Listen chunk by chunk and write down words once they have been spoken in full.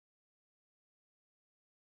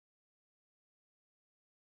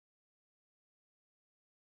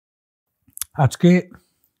আজকে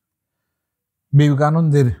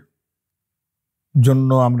বিবেকানন্দের জন্য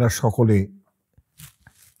আমরা সকলে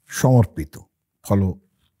সমর্পিত। ফলো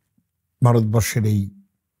ভারতবর্ষের এই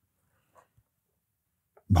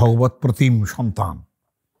ভগবৎ প্রতিম সন্তান,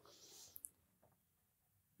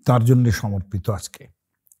 তার জন্য সমর্পিত আজকে।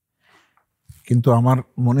 কিন্তু আমার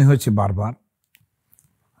মনে হয়েছে বারবার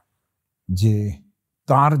যে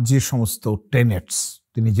তার যে সমস্ত টেনেটস,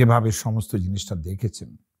 তিনি যেভাবে সমস্ত জিনিসটা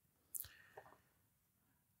দেখেছেন,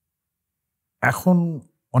 এখন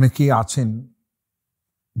অনেকেই আছেন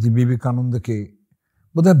যে বিবেকানন্দকে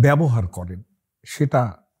বোধহয় ব্যবহার করেন, সেটা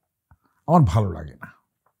আমার ভালো লাগে না।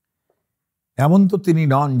 এমন তো তিনি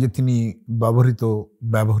নন যে তিনি ব্যবহৃত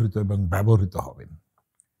এবং ব্যবহৃত হবেন।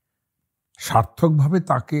 সার্থকভাবে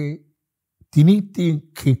তাকে তিনি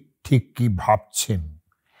ঠিক কি ভাবছেন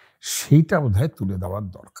সেইটা বোধহয় তুলে দেওয়ার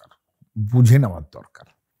দরকার, বুঝে নেওয়ার দরকার।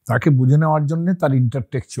 তাকে বুঝে নেওয়ার জন্য তার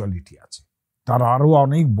ইন্টারটেক্সচুয়ালিটি আছে, তার আরও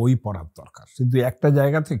অনেক বই পড়ার দরকার। কিন্তু একটা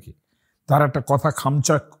জায়গা থেকে তার একটা কথা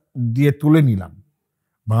খামচা দিয়ে তুলে নিলাম,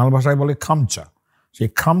 বাংলা ভাষায় বলে খামচা, সেই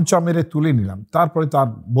খামচা মেরে তুলে নিলাম, তারপরে তার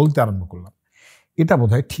বলতে আরম্ভ করলাম, এটা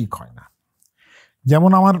বোধহয় ঠিক হয় না।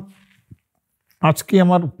 যেমন আজকে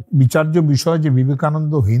আমার বিচার্য বিষয় যে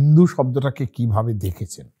বিবেকানন্দ হিন্দু শব্দটাকে কিভাবে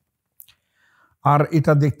দেখেছেন। আর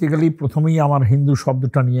এটা দেখতে গেলেই প্রথমেই আমার হিন্দু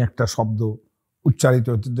শব্দটা নিয়ে একটা শব্দ উচ্চারিত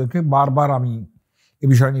হতে দেখে বারবার আমি এ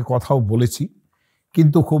বিষয় নিয়ে কথাও বলেছি,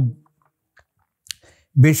 কিন্তু খুব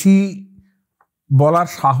বেশি বলার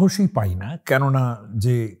সাহসই পাই না। কেননা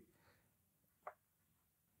যে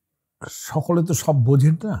সকলে তো সব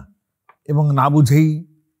বোঝেন না, এবং না বুঝেই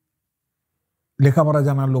লেখাপড়া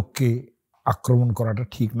জানা লোককে আক্রমণ করাটা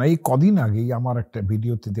ঠিক না। এই কদিন আগেই আমার একটা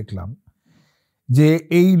ভিডিওতে দেখলাম যে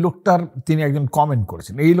এই লোকটার, তিনি একজন কমেন্ট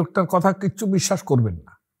করেছেন, এই লোকটার কথা কিচ্ছু বিশ্বাস করবেন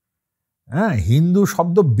না, হ্যাঁ, হিন্দু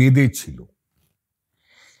শব্দ বেদে ছিল।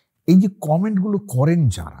 এই যে কমেন্টগুলো করেন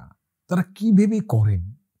যারা, তারা কি ভেবে করেন?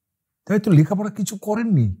 তাই তো লেখাপড়া কিছু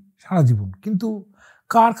করেননি সারা জীবন, কিন্তু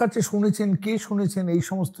কার কাছে শুনেছেন, কে শুনেছেন এই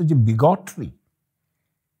সমস্ত যে বিগটরি।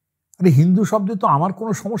 আরে হিন্দু শব্দে তো আমার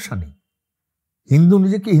কোনো সমস্যা নেই, হিন্দু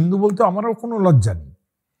নিজেকে হিন্দু বলতে আমারও কোনো লজ্জা নেই,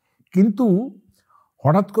 কিন্তু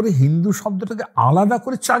হঠাৎ করে হিন্দু শব্দটাকে আলাদা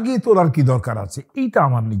করে চাগিয়ে তোলার কি দরকার আছে? এইটা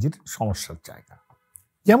আমার নিজের সমস্যার জায়গা।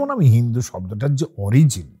 যেমন আমি হিন্দু শব্দটার যে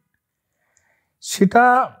অরিজিন, সেটা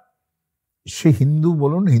সে হিন্দু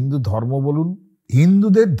বলুন, হিন্দু ধর্ম বলুন,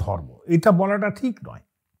 হিন্দুদের ধর্ম, এটা বলাটা ঠিক নয়।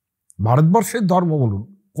 ভারতবর্ষের ধর্ম বলুন,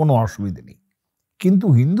 কোনো অসুবিধে নেই, কিন্তু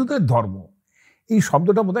হিন্দুদের ধর্ম এই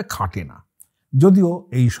শব্দটা বোধহয় খাটে না, যদিও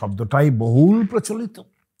এই শব্দটাই বহুল প্রচলিত।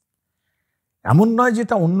 এমন নয়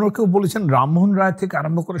যেটা অন্য কেউ বলেছেন, রামমোহন রায় থেকে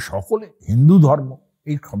আরম্ভ করে সকলে হিন্দু ধর্ম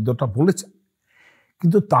এই শব্দটা বলেছেন,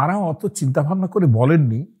 কিন্তু তারা অত চিন্তাভাবনা করে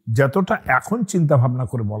বলেননি যতটা এখন চিন্তাভাবনা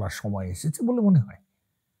করে বলার সময় এসেছে বলে মনে হয়।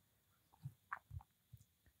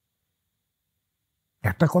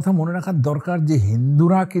 একটা কথা মনে রাখার দরকার যে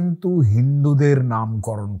হিন্দুরা কিন্তু হিন্দুদের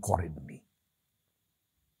নামকরণ করেননি।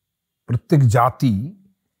 প্রত্যেক জাতি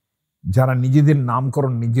যারা নিজেদের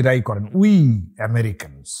নামকরণ নিজেরাই করেন, উই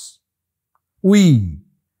আমেরিকানস, উই,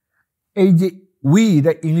 এই যে উই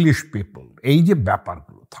দ্য ইংলিশ পিপল, এই যে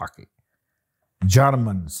ব্যাপারগুলো থাকে,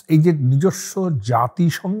 জার্মানস, এই যে নিজস্ব জাতি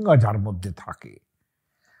সংজ্ঞা যার মধ্যে থাকে,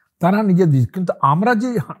 তারা নিজেদের। কিন্তু আমরা যে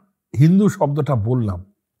হিন্দু শব্দটা বললাম,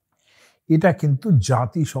 এটা কিন্তু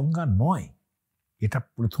জাতি সংজ্ঞা নয়, এটা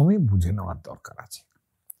প্রথমেই বুঝে নেওয়ার দরকার আছে।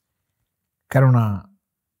 কেননা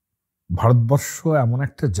ভারতবর্ষ এমন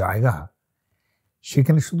একটা জায়গা,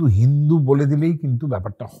 সেখানে শুধু হিন্দু বলে দিলেই কিন্তু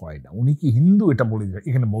ব্যাপারটা হয় না। উনি কি হিন্দু এটা বলে দিলেন,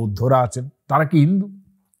 এখানে বৌদ্ধরা আছেন, তারা কি হিন্দু?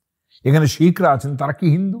 এখানে শিখরা আছেন, তারা কি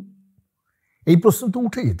হিন্দু? এই প্রশ্ন তো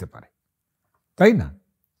উঠে যেতে পারে, তাই না?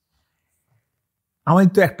 আমি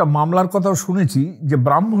তো একটা মামলার কথাও শুনেছি যে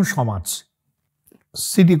ব্রাহ্ম সমাজ,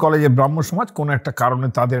 সিটি কলেজে ব্রাহ্ম সমাজ কোনো একটা কারণে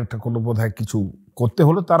তাদের একটা কোনো বোধহয় কিছু করতে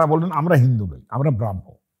হলো, তারা বললেন আমরা হিন্দু নই, আমরা ব্রাহ্ম।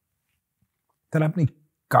 তাহলে আপনি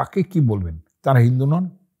কাকে কি বলবেন? তারা হিন্দু নন?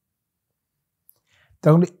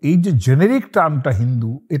 তাহলে এই যে জেনেরিক টার্মটা হিন্দু,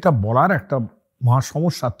 এটা বলার একটা মহা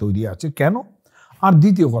সমস্যা তৈরি আছে। কেন? আর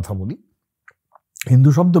দ্বিতীয় কথা বলি, হিন্দু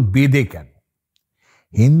শব্দ বেদে কেন?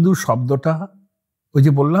 হিন্দু শব্দটা ওই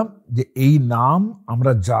যে বললাম যে এই নাম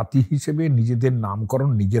আমরা জাতি হিসেবে নিজেদের নামকরণ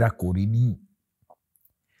নিজেরা করিনি।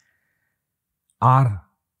 আর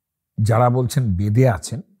যারা বলছেন বেদে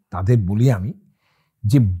আছেন, তাদের বলি আমি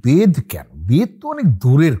যে বেদ কেন? বেদ তো অনেক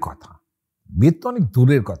দূরের কথা, বেদ তো অনেক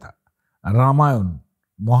দূরের কথা। রামায়ণ,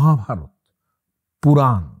 মহাভারত,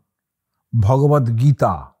 পুরাণ, ভগবদ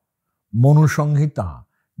গীতা, মনুসংহিতা,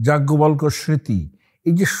 যাজ্ঞবল্ক্য স্মৃতি,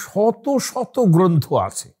 এই যে শত শত গ্রন্থ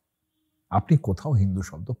আছে, আপনি কোথাও হিন্দু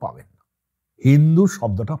শব্দ পাবেন না, হিন্দু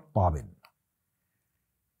শব্দটা পাবেন না।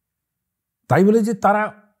 তাই বলে যে তারা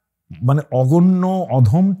মানে অগণ্য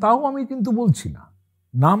অধম তাও আমি কিন্তু বলছি না।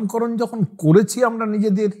 নামকরণ যখন করেছি আমরা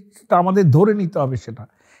নিজেদের, সেটা আমাদের ধরে নিতে হবে সেটা।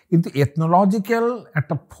 কিন্তু এথনোলজিক্যাল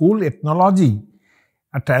একটা ফুল এথনোলজি,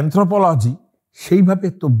 একটা অ্যানথ্রোপোলজি, সেইভাবে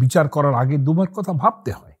তো বিচার করার আগে দুবার কথা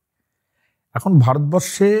ভাবতে হয়। এখন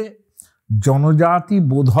ভারতবর্ষে জনজাতি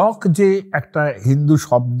বোধক যে একটা হিন্দু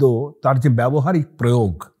শব্দ, তার যে ব্যবহারিক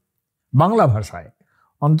প্রয়োগ বাংলা ভাষায়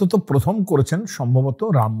অন্তত প্রথম করেছেন সম্ভবত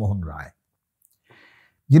রামমোহন রায়,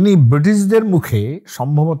 যিনি ব্রিটিশদের মুখে,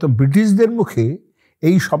 সম্ভবত ব্রিটিশদের মুখে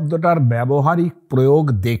এই শব্দটার ব্যবহারিক প্রয়োগ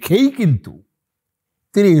দেখেই কিন্তু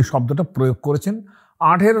তিনি এই শব্দটা প্রয়োগ করেছেন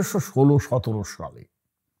 1816-17 সালে।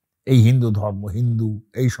 এই হিন্দু ধর্ম, হিন্দু,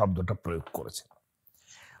 এই শব্দটা প্রয়োগ করেছেন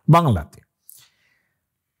বাংলাতে।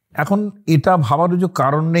 এখন এটা ভাবারও যে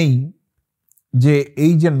কারণ নেই যে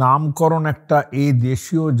এই যে নামকরণ, একটা এই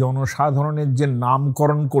দেশীয় জনসাধারণের যে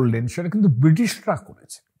নামকরণ করলেন, সেটা কিন্তু ব্রিটিশরা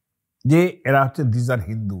করেছে, যে এরা হচ্ছে দিস আর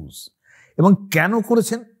হিন্দুস। এবং কেন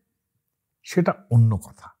করেছেন সেটা অন্য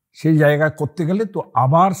কথা। সেই জায়গায় করতে গেলে তো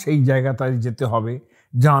আবার সেই জায়গাটায় যেতে হবে,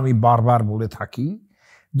 যা আমি বারবার বলে থাকি,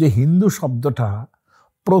 যে হিন্দু শব্দটা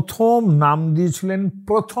প্রথম নাম দিয়েছিলেন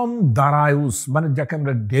প্রথম দারায়ুস, মানে যাকে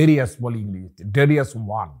আমরা ডেরিয়াস বলি ইংরেজিতে, ডেরিয়াস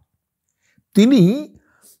ওয়ান। তিনি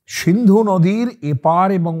সিন্ধু নদীর এপার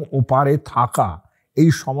এবং ওপারে থাকা এই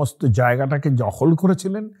সমস্ত জায়গাটাকে দখল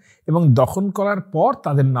করেছিলেন, এবং দখল করার পর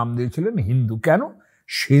তাদের নাম দিয়েছিলেন হিন্দু। কেন?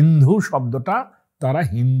 সিন্ধু শব্দটা তারা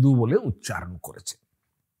হিন্দু বলে উচ্চারণ করেছে।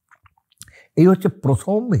 এই হচ্ছে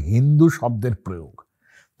প্রথম হিন্দু শব্দের প্রয়োগ।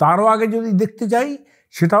 তারও আগে যদি দেখতে যাই,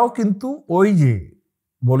 সেটাও কিন্তু ওই যে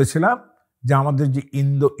বলেছিলাম যে আমাদের যে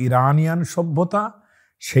ইন্দো ইরানিয়ান সভ্যতা,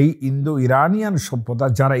 সেই ইন্দো ইরানিয়ান সভ্যতা,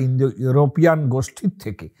 যারা ইন্দো ইউরোপিয়ান গোষ্ঠীর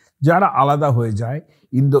থেকে যারা আলাদা হয়ে যায়,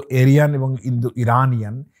 ইন্দো এরিয়ান এবং ইন্দো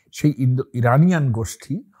ইরানিয়ান, সেই ইন্দো ইরানিয়ান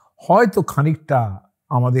গোষ্ঠী হয়তো খানিকটা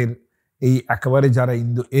আমাদের এই একেবারে যারা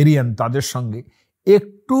ইন্দো এরিয়ান তাদের সঙ্গে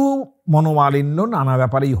একটু মনোমালিন্য নানা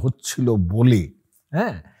ব্যাপারেই হচ্ছিল বলে,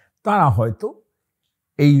 তারা হয়তো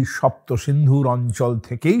এই সপ্ত সিন্ধুর অঞ্চল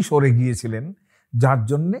থেকেই সরে গিয়েছিলেন, যার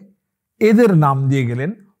জন্যে এদের নাম দিয়ে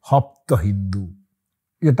গেলেন হপ্ত হিন্দু।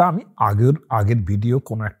 এটা আমি আগের ভিডিও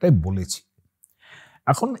কোনো একটাই বলেছি।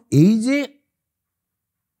 এখন এই যে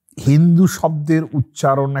হিন্দু শব্দের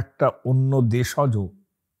উচ্চারণ একটা অন্য দেশজ,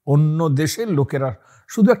 অন্য দেশের লোকেরা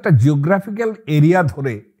শুধু একটা জিওগ্রাফিক্যাল এরিয়া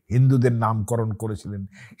ধরে হিন্দুদের নামকরণ করেছিলেন,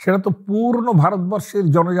 সেটা তো পূর্ণ ভারতবর্ষের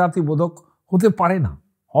জনজাতি বোধক হতে পারে না,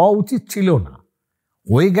 হওয়া উচিত ছিল না।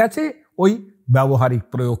 হয়ে গেছে ওই ব্যবহারিক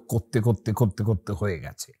প্রয়োগ করতে করতে করতে করতে হয়ে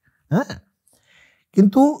গেছে।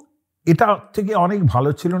 কিন্তু এটা থেকে অনেক ভালো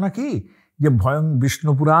ছিল নাকি যে ভয়ং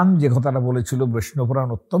বিষ্ণু পুরাণ যে কথাটা বলেছিল, বিষ্ণু পুরাণ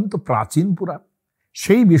অত্যন্ত প্রাচীন পুরাণ।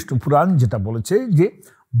 সেই বিষ্ণু পুরাণ যেটা বলেছে যে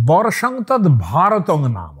বর্ষং তদ ভারতং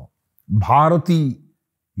নাম ভারতী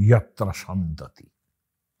যত্র সন্ততি।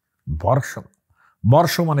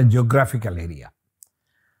 বর্ষ মানে জিওগ্রাফিক্যাল এরিয়া,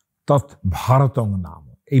 তৎ ভারতং নাম।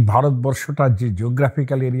 এই ভারতবর্ষটা যে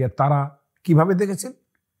জিওগ্রাফিক্যাল এরিয়া, তারা কিভাবে দেখেছেন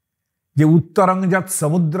যে উত্তরঙ্গাৎ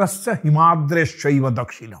সমুদ্রশ্চ হিমাদ্রেশ্বৈব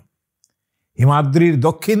দক্ষিণম, হিমাদ্রির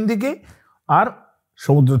দক্ষিণ দিকে আর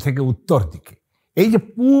সমুদ্র থেকে উত্তর দিকে, এই যে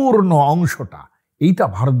পূর্ণ অংশটা, এইটা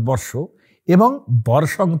ভারতবর্ষ। এবং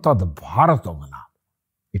বর্ষং তদ ভারতং নাম,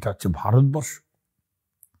 এটা হচ্ছে ভারতবর্ষ।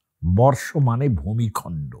 বর্ষ মানে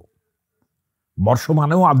ভূমিখণ্ড। বর্ষ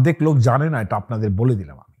মানেও অর্ধেক লোক জানে না, এটা আপনাদের বলে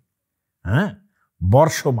দিলাম আমি।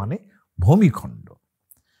 বর্ষ মানে ভূমিখণ্ড,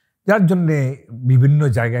 যার জন্যে বিভিন্ন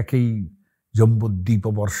জায়গাকেই জম্বুদ্বীপ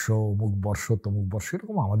বর্ষ, অমুক বর্ষ, তমুক বর্ষ,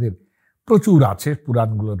 এরকম আমাদের প্রচুর আছে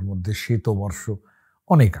পুরাণগুলোর মধ্যে। শ্বেতবর্ষ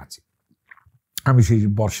অনেক আছে, আমি সেই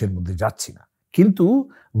বর্ষের মধ্যে যাচ্ছি না। কিন্তু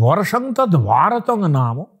বর্ষং তদ ভারতং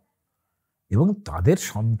নাম, এবং তাদের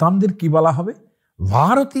সন্তানদের কি বলা হবে?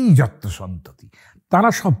 ভারতী যত্র সন্ততি, তারা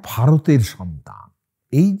সব ভারতের সন্তান।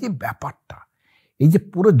 এই যে ব্যাপারটা, এই যে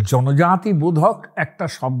পুরো জনজাতি বোধক একটা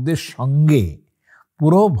শব্দের সঙ্গে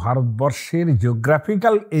পুরো ভারতবর্ষের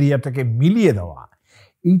জিওগ্রাফিক্যাল এরিয়াটাকে মিলিয়ে দেওয়া,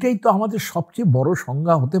 এইটাই তো আমাদের সবচেয়ে বড়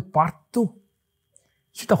সংজ্ঞা হতে পারত।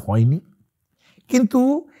 সেটা হয়নি। কিন্তু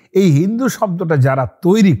এই হিন্দু শব্দটা যারা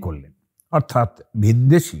তৈরি করলেন, অর্থাৎ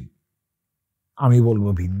ভিনদেশী, আমি বলবো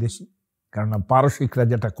ভিনদেশী, কারণ পারসিকরা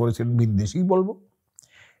যেটা করেছিলেন ভিনদেশী বলবো,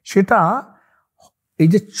 সেটা এই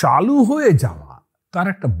যে চালু হয়ে যাওয়া, তার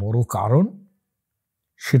একটা বড় কারণ,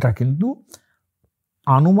 সেটা কিন্তু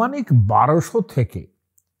আনুমানিক 1200 থেকে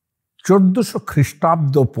 1400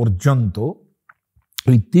 খ্রিস্টাব্দ পর্যন্ত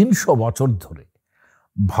এই 300 বছর ধরে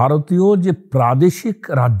ভারতীয় যে প্রাদেশিক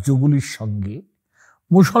রাজ্যগুলির সঙ্গে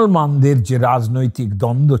মুসলমানদের যে রাজনৈতিক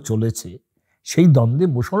দ্বন্দ্ব চলেছে, সেই দ্বন্দ্বে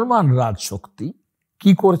মুসলমান রাজশক্তি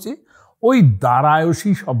কি করেছে? ওই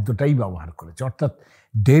দারায়সী শব্দটাই ব্যবহার করেছে, অর্থাৎ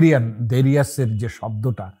ডেরিয়াসের যে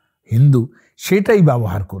শব্দটা হিন্দু সেটাই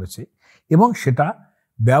ব্যবহার করেছে, এবং সেটা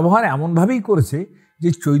ব্যবহার এমনভাবেই করেছে যে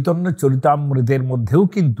চৈতন্য চরিতামৃতের মধ্যেও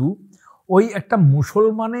কিন্তু ওই একটা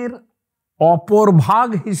মুসলমানের অপর ভাগ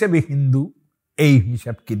হিসেবে হিন্দু এই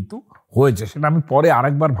হিসাব কিন্তু হয়েছে। সেটা আমি পরে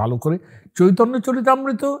আরেকবার ভালো করে চৈতন্য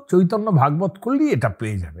চরিতামৃত, চৈতন্য ভাগবত করলেই এটা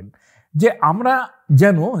পেয়ে যাবেন, যে আমরা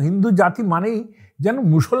যেন হিন্দু জাতি মানেই যেন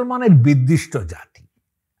মুসলমানের বিদ্বিষ্ট জাতি,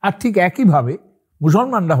 আর ঠিক একইভাবে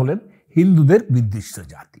মুসলমানরা হলেন হিন্দুদের বিদ্বিষ্ট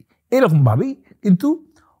জাতি। এরকমভাবেই কিন্তু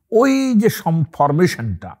ওই যে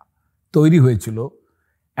ফরমেশনটা তৈরি হয়েছিল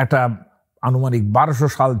একটা আনুমানিক 1200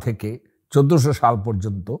 সাল থেকে 1400 সাল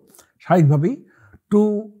পর্যন্ত, স্বাভাবিকভাবেই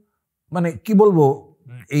মানে কি বলবো,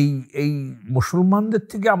 এই মুসলমানদের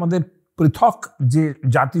থেকে আমাদের পৃথক যে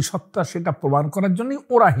জাতিসত্তা সেটা প্রমাণ করার জন্যই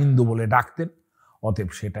ওরা হিন্দু বলে ডাকতেন, অতএব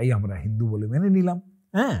সেটাই আমরা হিন্দু বলে মেনে নিলাম।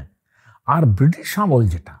 হ্যাঁ, আর ব্রিটিশ আমল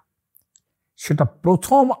যেটা, সেটা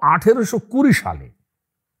প্রথম 1820 সালে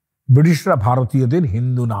ব্রিটিশরা ভারতীয়দের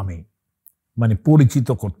হিন্দু নামে মানে পরিচিত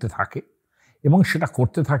করতে থাকে, এবং সেটা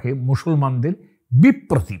করতে থাকে মুসলমানদের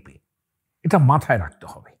বিপ্রতীপে। এটা মাথায় রাখতে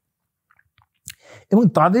হবে। এবং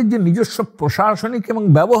তাদের যে নিজস্ব প্রশাসনিক এবং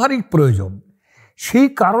ব্যবহারিক প্রয়োজন, সেই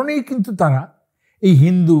কারণেই কিন্তু তারা এই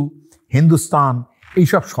হিন্দু, হিন্দুস্তান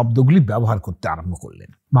এইসব শব্দগুলি ব্যবহার করতে আরম্ভ করলেন।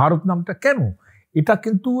 ভারত নামটা কেন? এটা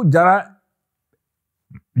কিন্তু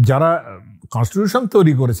যারা কনস্টিটিউশন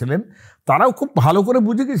তৈরি করেছিলেন তারাও খুব ভালো করে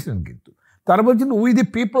বুঝে গেছিলেন, কিন্তু তারা বলছেন we the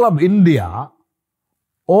people of India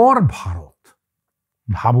or Bharat.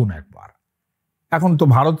 ভাবুন একবার, এখন তো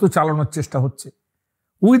ভারতও চালানোর চেষ্টা হচ্ছে।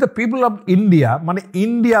 We the people of India মানে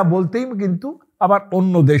ইন্ডিয়া বলতেই কিন্তু আবার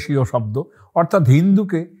অন্য দেশীয় শব্দ, অর্থাৎ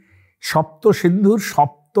হিন্দুকে সপ্ত সিন্ধুর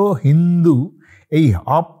সপ্ত হিন্দু, এই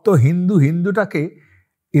হপ্ত হিন্দু, হিন্দুটাকে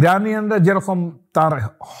ইরানিয়ানরা যেরকম তার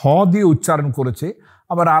হ দিয়ে উচ্চারণ করেছে,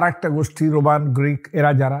 আবার আর একটা গোষ্ঠী রোমান গ্রিক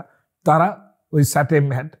এরা যারা, তারা ওই স্যাটেম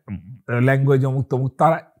ল্যাঙ্গুয়েজ অমুক তমুক,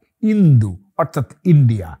 তারা ইন্দু অর্থাৎ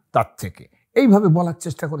ইন্ডিয়া, তার থেকে এইভাবে বলার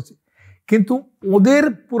চেষ্টা করেছে। কিন্তু ওদের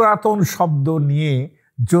পুরাতন শব্দ নিয়ে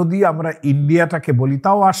যদি আমরা ইন্ডিয়াটাকে বলি,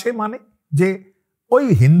 তাও আসে, মানে যে ওই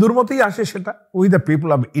হিন্দুর মতোই আসে, সেটা we the people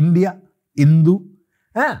of India, ইন্দু।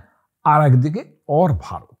 হ্যাঁ, আর একদিকে অর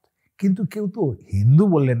ভারত। কিন্তু কেউ তো হিন্দু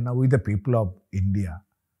বললেন না, we the people of India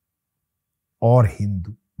or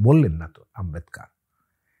Hindu বললেন না তো। আম্বেদকর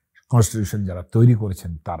কনস্টিটিউশন যারা তৈরি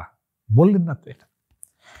করেছেন তারা বললেন না তো এটা।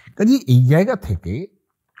 কাজে এই জায়গা থেকে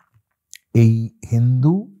এই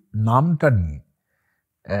হিন্দু নামটা নিয়ে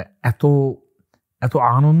এত এত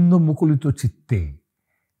আনন্দ মুকুলিত চিত্তে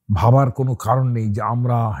ভাবার কোনো কারণ নেই যে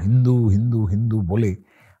আমরা হিন্দু হিন্দু হিন্দু বলে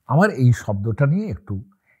আমার এই শব্দটা নিয়ে একটু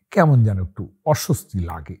কেমন যেন একটু অস্বস্তি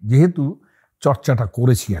লাগে, যেহেতু চর্চাটা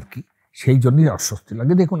করেছি আর কি, সেই জন্যই অস্বস্তি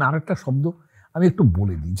লাগে। দেখুন, আরেকটা শব্দ আমি একটু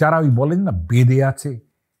বলে দিই, যারা ওই বলেন না বেদে আছে,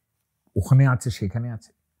 ওখানে আছে, সেখানে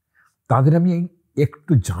আছে, তাদের আমি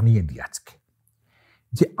একটু জানিয়ে দিই আজকে,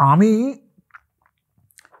 যে আমি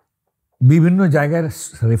বিভিন্ন জায়গায়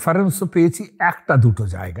রেফারেন্সও পেয়েছি, একটা দুটো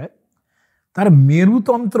জায়গায় তার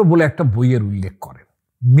মেরুতন্ত্র বলে একটা বইয়ের উল্লেখ করেন।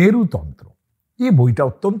 মেরুতন্ত্র, এই বইটা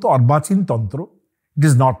অত্যন্ত অর্বাচীন তন্ত্র, ইট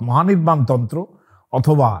ইজ নট মহানির্বাণ তন্ত্র,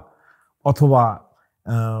 অথবা অথবা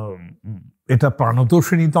এটা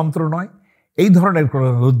প্রাণতোষিণী তন্ত্র নয়, এই ধরনের কোনো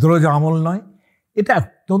রুদ্রজ আমল নয়, এটা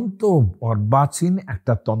অত্যন্ত অর্বাচীন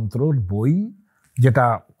একটা তন্ত্রর বই, যেটা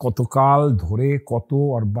কতকাল ধরে কত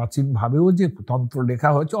অর্বাচীনভাবেও যে তন্ত্র লেখা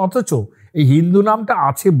হয়েছে, অথচ এই হিন্দু নামটা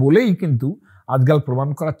আছে বলেই কিন্তু আজকাল প্রমাণ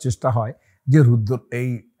করার চেষ্টা হয় যে রুদ্র এই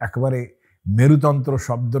একেবারে মেরুতন্ত্র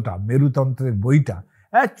শব্দটা, মেরুতন্ত্রের বইটা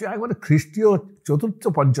একবারে খ্রিস্টীয়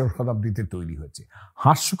 4th-5ম শতাব্দীতে তৈরি হয়েছে।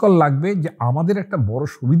 হাস্যকর লাগবে যে আমাদের একটা বড়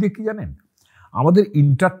সুবিধে কি জানেন, আমাদের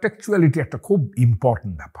ইন্টারটেক্সচুয়ালিটি একটা খুব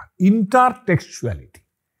ইম্পর্টেন্ট ব্যাপার। ইন্টারটেক্সচুয়ালিটি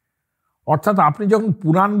অর্থাৎ আপনি যখন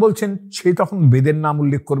পুরাণ বলছেন, সে তখন বেদের নাম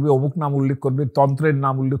উল্লেখ করবে, অমুক নাম উল্লেখ করবে, তন্ত্রের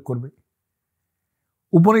নাম উল্লেখ করবে।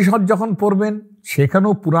 উপনিষদ যখন পড়বেন,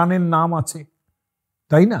 সেখানেও পুরাণের নাম আছে,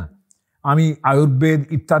 তাই না? আমি আয়ুর্বেদ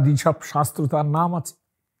ইত্যাদি সব শাস্ত্র, তার নাম আছে।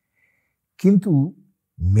 কিন্তু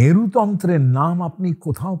মেরুতন্ত্রের নাম আপনি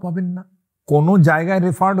কোথাও পাবেন না, কোনো জায়গায়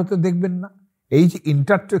রেফার্ড হতে দেখবেন না। এই যে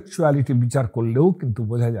ইন্টারটেক্সচুয়ালিটি বিচার করলেও কিন্তু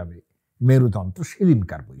বোঝা যাবে মেরুতন্ত্র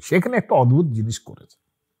সেদিনকার বই, সেখানে একটা অদ্ভুত জিনিস করেছে,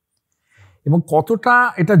 এবং কতটা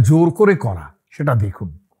এটা জোর করে করা সেটা দেখুন।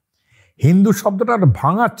 হিন্দু শব্দটা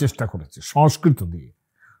ভাঙার চেষ্টা করেছে সংস্কৃত দিয়ে।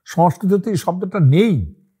 সংস্কৃততে এই শব্দটা নেই,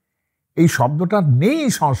 এই শব্দটা নেই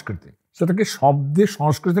সংস্কৃতে, সেটাকে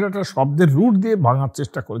সংস্কৃতের একটা শব্দের রুট দিয়ে ভাঙার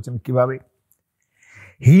চেষ্টা করেছেন। কিভাবে?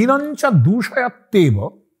 হীনঞ্চ দূষয়াত্তেব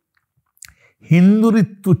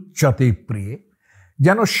হিন্দুরিত্যুচ্যতে প্রিয়ে,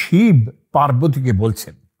 যেন শিব পার্বতীকে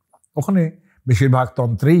বলছেন ওখানে বেশিরভাগ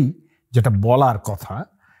তন্ত্রেই যেটা বলার কথা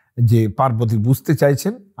যে পার্বতী বুঝতে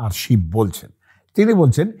চাইছেন আর শিব বলছেন, তিনি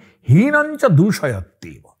বলছেন হীনঞ্চ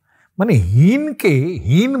দূষয়ত্বেব, মানে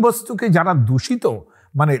হীন বস্তুকে যারা দূষিত,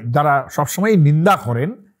 মানে যারা সবসময় নিন্দা করেন,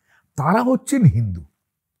 তারা হচ্ছেন হিন্দু।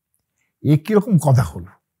 এ কিরকম কথা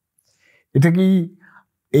হলো? এটা কি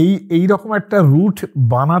এই রকম একটা রুট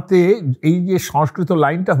বানাতে এই যে সংস্কৃত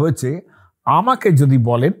লাইনটা হয়েছে, আমাকে যদি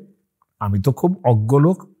বলেন, আমি তো খুব অজ্ঞ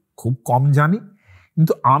লোক, খুব কম জানি,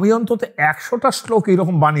 কিন্তু আমি অন্তত 100টা শ্লোক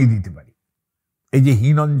এইরকম বানিয়ে দিতে পারি। এই যে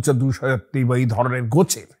হীনঞ্চ দূষয়ত্বে বা এই ধরনের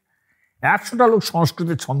গোছের 100টা লোক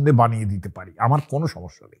সংস্কৃতের ছন্দে বানিয়ে দিতে পারি, আমার কোনো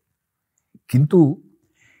সমস্যা নেই। কিন্তু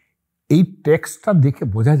এই টেক্সটটা দেখে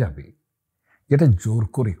বোঝা যাবে যেটা জোর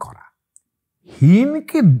করে করা।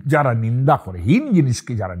 হীনকে যারা নিন্দা করে, হীন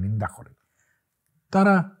জিনিসকে যারা নিন্দা করে,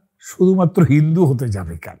 তারা শুধুমাত্র হিন্দু হতে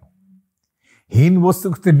যাবে কেন? হীন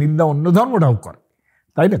বস্তুকে নিন্দা অন্য ধর্মটাও করে,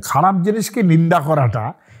 তাই না? খারাপ জিনিসকে নিন্দা করাটা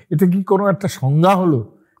এটা কি কোনো একটা সংজ্ঞা হলো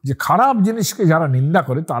যে খারাপ জিনিসকে যারা নিন্দা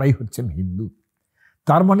করে তারাই হচ্ছেন হিন্দু?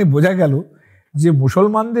 তার মানে বোঝা গেল যে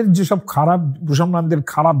মুসলমানদের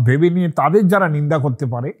খারাপ ভেবে নিয়ে তাদের যারা নিন্দা করতে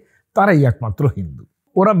পারে তারাই একমাত্র হিন্দু।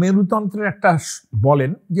 ওরা মেরুতন্ত্রের একটা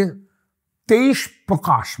বলেন যে 23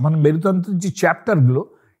 প্রকাশ, মানে মেরুতন্ত্রের যে চ্যাপ্টারগুলো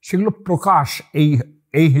সেগুলো প্রকাশ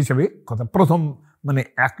এই হিসেবে কথা। প্রথম মানে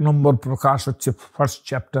 1 নম্বর প্রকাশ হচ্ছে ফার্স্ট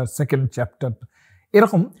চ্যাপ্টার, সেকেন্ড চ্যাপ্টার,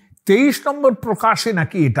 এরকম 23 নম্বর প্রকাশে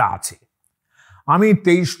নাকি এটা আছে। আমি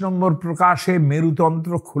 23 নম্বর প্রকাশে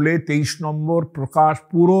মেরুতন্ত্র খুলে 23 নম্বর প্রকাশ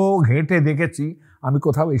পুরো ঘেঁটে দেখেছি, আমি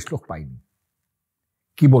কোথাও এই শ্লোক পাইনি।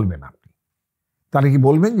 কি বলবেন আপনি? তাহলে কি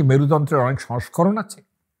বলবেন যে মেরুতন্ত্রের অনেক সংস্করণ আছে?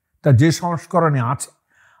 তা যে সংস্করণে আছে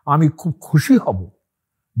আমি খুব খুশি হব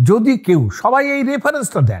যদি কেউ, সবাই এই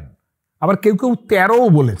রেফারেন্সটা দেন, আবার কেউ 13ও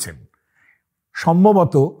বলেছেন,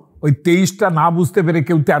 সম্ভবত ওই 23টা না বুঝতে পেরে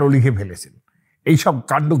কেউ 13 লিখে ফেলেছেন। এইসব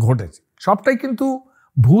কাণ্ড ঘটেছে, সবটাই কিন্তু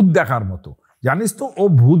ভূত দেখার মতো। জানিস তো, ও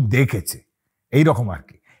ভূত দেখেছে, এইরকম আর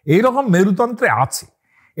কি। এইরকম মেরুতন্ত্রে আছে,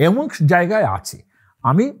 এমন জায়গায় আছে।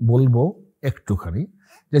 আমি বলবো একটুখানি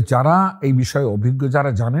যে যারা এই বিষয়ে অভিজ্ঞ,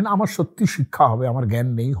 যারা জানেন, আমার সত্যি শিক্ষা হবে, আমার জ্ঞান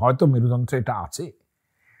নেই, হয়তো মেরুতন্ত্রে এটা আছে,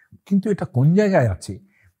 কিন্তু এটা কোন জায়গায় আছে?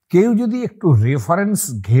 কেউ যদি একটু রেফারেন্স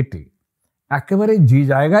ঘেটে একেবারে যে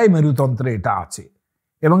জায়গায় মেরুতন্ত্রে এটা আছে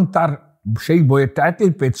এবং তার সেই বইয়ের টাইটেল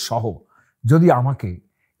পেজ সহ যদি আমাকে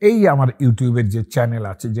এই আমার ইউটিউবের যে চ্যানেল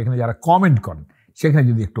আছে যেখানে যারা কমেন্ট করেন সেখানে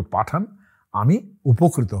যদি একটু পাঠান, আমি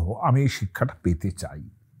উপকৃত হব। আমি এই শিক্ষাটা পেতে চাই,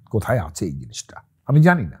 কোথায় আছে এই জিনিসটা আমি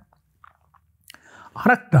জানি না। আর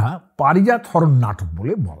একটা পারিজাত হরণ নাটক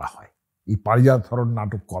বলে বলা হয়। এই পারিজাত হরণ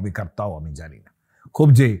নাটক কবেকার তাও আমি জানি না, খুব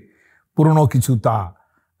যে পুরনো কিছু তা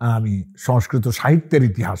আমি সংস্কৃত সাহিত্যের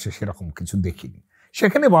ইতিহাসে সেরকম কিছু দেখিনি।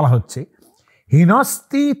 সেখানে বলা হচ্ছে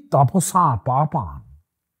হীনস্তি তপসা পাপান।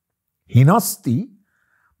 হীনস্তি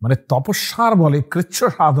মানে তপস্যার বলে কৃচ্ছ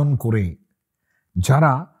সাধন করে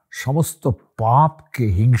যারা সমস্ত পাপকে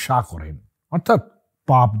হিংসা করেন, অর্থাৎ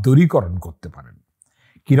পাপ দূরীকরণ করতে পারেন।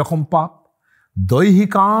 কিরকম পাপ?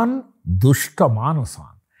 দৈহিকান দুষ্ট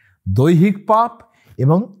মানসান, দৈহিক পাপ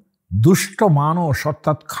এবং দুষ্ট মানস,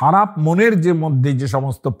 অর্থাৎ খারাপ মনের যে মধ্যে যে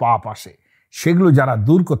সমস্ত পাপ আসে সেগুলো যারা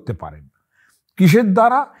দূর করতে পারেন। কিসের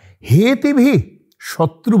দ্বারা? হেতিভি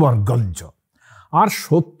শত্রুবর্গঞ্চ। আর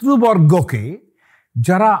শত্রুবর্গকে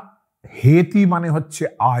যারা, হেতি মানে হচ্ছে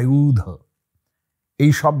আয়ুধ,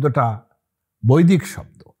 এই শব্দটা বৈদিক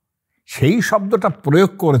শব্দ, সেই শব্দটা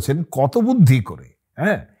প্রয়োগ করেছেন কত বুদ্ধি করে,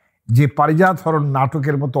 হ্যাঁ, যে পারিজাত হরণ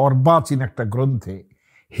নাটকের মতো অর্বাচীন একটা গ্রন্থে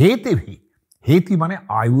হেতিভি, হেতি মানে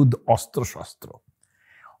আয়ুধ, অস্ত্রশস্ত্র,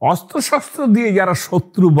 অস্ত্রশস্ত্র দিয়ে যারা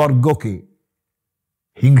শত্রুবর্গকে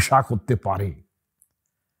হিংসা করতে পারে,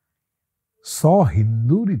 স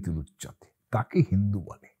হিন্দু রীতি উচ্চতে, তাকে হিন্দু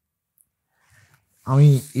বলে। আমি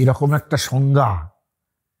এরকম একটা সংজ্ঞা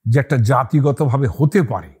যে একটা জাতিগতভাবে হতে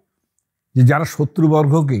পারে যে যারা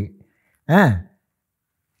শত্রুবর্গকে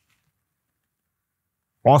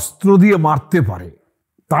অস্ত্র দিয়ে মারতে পারে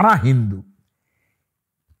তারা হিন্দু,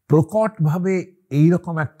 প্রকটভাবে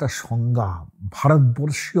এইরকম একটা সংজ্ঞা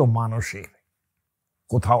ভারতবর্ষীয় মানুষের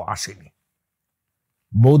কোথাও আসেনি।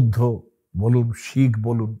 বৌদ্ধ বলুন, শিখ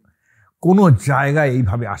বলুন, কোনো জায়গায়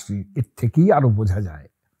এইভাবে আসেনি। এর থেকেই আরো বোঝা যায়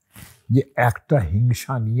যে একটা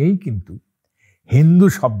হিংসা নিয়েই কিন্তু হিন্দু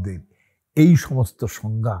শব্দের এই সমস্ত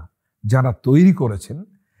সংজ্ঞা যারা তৈরি করেছেন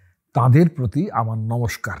তাদের প্রতি আমার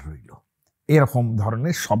নমস্কার রইল। এরকম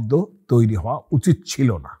ধরনের শব্দ তৈরি হওয়া উচিত ছিল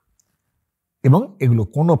না, এবং এগুলো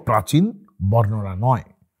কোনো প্রাচীন বর্ণনা নয়,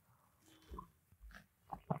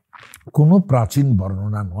 কোনো প্রাচীন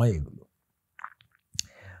বর্ণনা নয় এগুলো।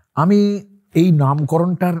 আমি এই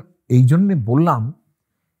নামকরণটার এই জন্যে বললাম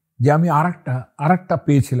যে আমি আর একটা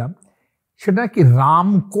পেয়েছিলাম, সেটা কি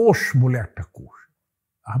রামকোষ বলে একটা কোষ।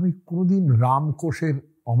 আমি কোনোদিন রামকোষের,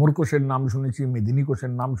 অমরকোষের নাম শুনেছি, মেদিনী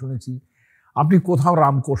কোষের নাম শুনেছি, আপনি কোথাও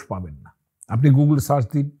রামকোষ পাবেন না। আপনি গুগল সার্চ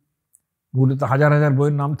দিন, গুগলে তো হাজার হাজার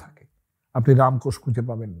বইয়ের নাম থাকে, আপনি রামকোষ খুঁজে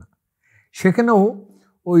পাবেন না। সেখানেও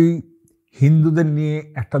ওই হিন্দুদের নিয়ে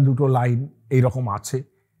একটা দুটো লাইন এইরকম আছে,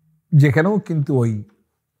 যেখানেও কিন্তু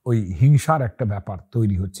ওই হিংসার একটা ব্যাপার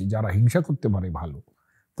তৈরি হচ্ছে। যারা হিংসা করতে পারে ভালো,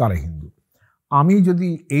 তারা হিন্দু। আমি যদি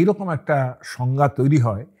এইরকম একটা সংজ্ঞা তৈরি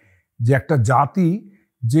হয় যে একটা জাতি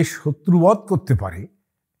যে শত্রুবধ করতে পারে,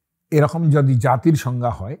 এরকম যদি জাতির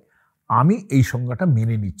সংজ্ঞা হয়, আমি এই সংজ্ঞাটা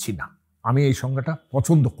মেনে নিচ্ছি না, আমি এই সংজ্ঞাটা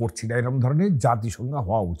পছন্দ করছি না। এরকম ধরনের জাতি সংজ্ঞা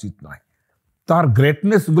হওয়া উচিত নয়। তার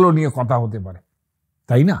গ্রেটনেসগুলো নিয়ে কথা হতে পারে,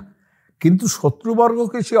 তাই না? কিন্তু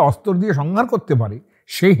শত্রুবর্গকে সে অস্ত্র দিয়ে সংহার করতে পারে,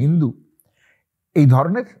 সে হিন্দু, এই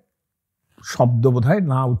ধরনের শব্দ বোধহয়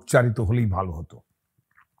না উচ্চারিত হলেই ভালো হতো।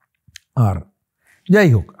 আর যাই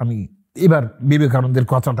হোক, আমি এবার বিবেকানন্দের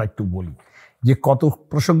কথাটা একটু বলি, যে কত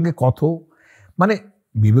প্রসঙ্গে কত, মানে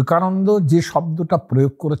বিবেকানন্দ যে শব্দটা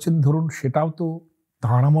প্রয়োগ করেছেন, ধরুন সেটাও তো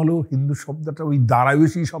তাঁর আমলেও হিন্দু শব্দটা ওই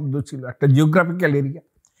দারায়সী শব্দ ছিল, একটা জিওগ্রাফিক্যাল এরিয়া।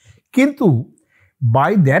 কিন্তু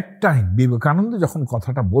বাই দ্যাট টাইম বিবেকানন্দ যখন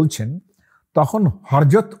কথাটা বলছেন, তখন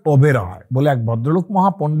হরজত ওবেরয় বলে এক ভদ্রলোক,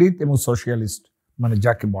 মহাপণ্ডিত এবং সোশিয়ালিস্ট, মানে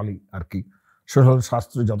যাকে বলি আর কি, সোশ্যাল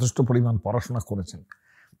শাস্ত্র যথেষ্ট পরিমাণ পড়াশোনা করেছেন,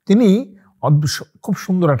 তিনি খুব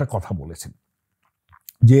সুন্দর একটা কথা বলেছেন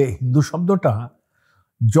যে হিন্দু শব্দটা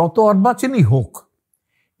যত অর্বাচীনই হোক,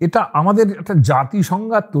 এটা আমাদের একটা জাতি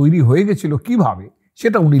সংজ্ঞা তৈরি হয়ে গেছিল কিভাবে,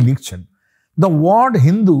 সেটা উনি লিখছেন। The word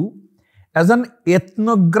Hindu as an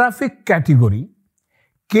ethnographic category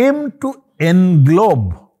came to এনগ্লোব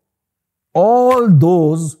all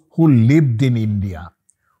those who lived in India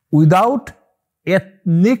without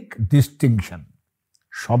ethnic distinction.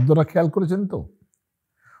 শব্দটা খেয়াল করেছেন তো?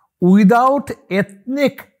 Without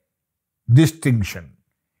ethnic distinction.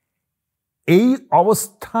 এই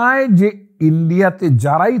অবস্থায় যে ইন্ডিয়াতে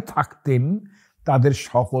যারাই থাকতেন তাদের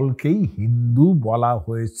সকলকেই হিন্দু বলা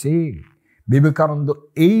হয়েছে। বিবেকানন্দ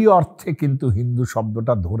এই অর্থে কিন্তু হিন্দু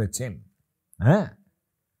শব্দটা ধরেছেন। হ্যাঁ,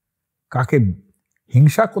 কাকে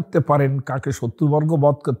হিংসা করতে পারেন, কাকে শত্রুবর্গ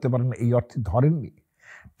বধ করতে পারেন, এই অর্থে ধরেননি।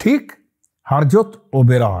 ঠিক হরজত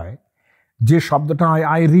ওবেরয় যে শব্দটা,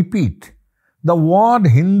 I repeat, the word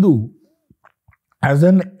Hindu as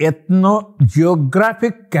an ethno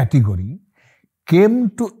geographic category came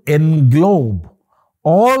to এনগ্লোব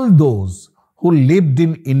all those who lived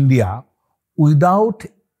in India without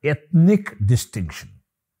ethnic distinction.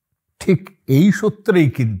 ঠিক এই সূত্রেই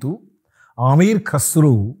কিন্তু আমির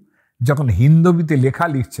খসরু যখন হিন্দবিতে লেখা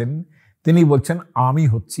লিখছেন, তিনি বলছেন আমি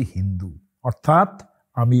হচ্ছি হিন্দু, অর্থাৎ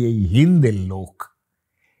আমি এই হিন্দের লোক।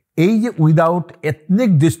 এই যে উইদাউট এথনিক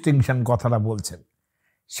ডিস্টিংশন কথাটা বলছেন,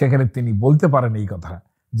 সেখানে তিনি বলতে পারেন এই কথা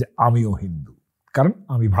যে আমিও হিন্দু, কারণ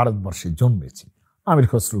আমি ভারতবর্ষে জন্মেছি। আমির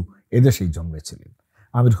খসরু এদেশেই জন্মেছিলেন।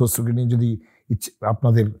 আমির খসরুকে নিয়ে যদি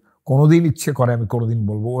আপনাদের কোনোদিন ইচ্ছে করে, আমি কোনোদিন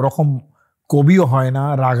বলবো, ওরকম কবিও হয় না,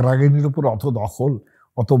 রাগরাগিনীর উপর অত দখল,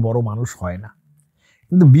 অত বড় মানুষ হয় না।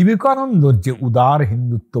 কিন্তু বিবেকানন্দর যে উদার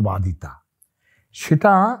হিন্দুত্ববাদিতা,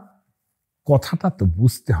 সেটা কথাটা তো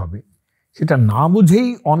বুঝতে হবে। সেটা না বুঝেই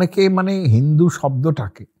অনেকে মানে হিন্দু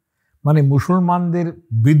শব্দটাকে মানে মুসলমানদের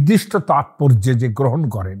বিদ্বিষ্ট তাৎপর্যে যে গ্রহণ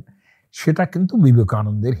করেন, সেটা কিন্তু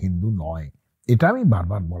বিবেকানন্দের হিন্দু নয়। এটা আমি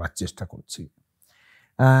বারবার বলার চেষ্টা করছি।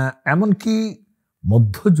 এমনকি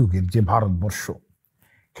মধ্যযুগের যে ভারতবর্ষ,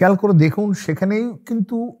 খেয়াল করে দেখুন, সেখানেই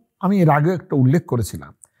কিন্তু আমি এর আগে একটা উল্লেখ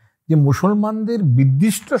করেছিলাম যে মুসলমানদের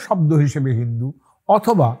বিদ্বিষ্ট শব্দ হিসেবে হিন্দু,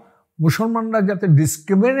 অথবা মুসলমানরা যাতে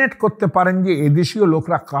ডিসক্রিমিনেট করতে পারেন যে এদেশীয়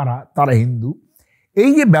লোকরা কারা, তারা হিন্দু, এই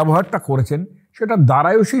যে ব্যবহারটা করেছেন, সেটা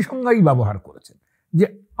দারায়সী সংজ্ঞাই ব্যবহার করেছেন যে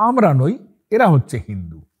আমরা নই, এরা হচ্ছে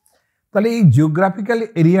হিন্দু। তাহলে এই জিওগ্রাফিক্যাল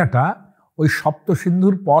এরিয়াটা ওই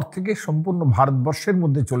সপ্তসিন্ধুর পর থেকে সম্পূর্ণ ভারতবর্ষের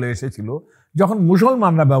মধ্যে চলে এসেছিল, যখন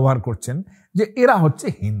মুসলমানরা ব্যবহার করছেন যে এরা হচ্ছে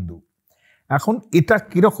হিন্দু। এখন এটা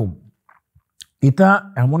কিরকম? এটা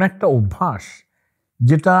এমন একটা অভ্যাস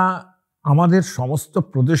যেটা আমাদের সমস্ত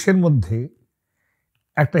প্রদেশের মধ্যে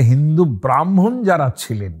একটা হিন্দু ব্রাহ্মণ যারা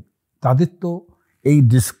ছিলেন, তাদের তো এই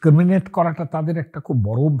ডিসক্রিমিনেট করাটা তাদের একটা খুব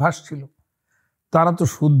বড় অভ্যাস ছিল। তারা তো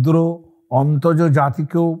শূদ্র অন্তজ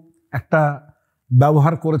জাতিকেও একটা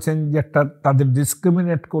ব্যবহার করেছেন যে একটা তাদের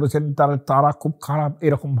ডিসক্রিমিনেট করেছেন, তারা খুব খারাপ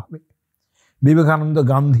এরকমভাবে। বিবেকানন্দ,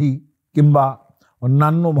 গান্ধী কিংবা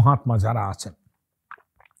অন্যান্য মহাত্মা যারা আছেন,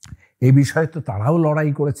 এই বিষয়ে তো তারাও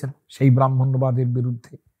লড়াই করেছেন সেই ব্রাহ্মণ্যবাদের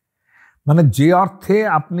বিরুদ্ধে। মানে যে অর্থে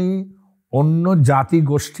আপনি অন্য জাতি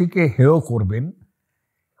গোষ্ঠীকে হেয় করবেন,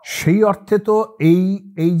 সেই অর্থে তো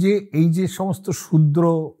এই যে সমস্ত শূদ্র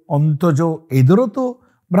অন্তজ, এদেরও তো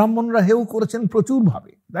ব্রাহ্মণরা হেয় করেছেন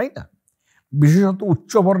প্রচুরভাবে, তাই না? বিশেষত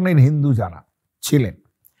উচ্চবর্ণের হিন্দু যারা ছিলেন।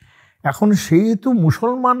 এখন সেহেতু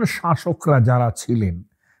মুসলমান শাসকরা যারা ছিলেন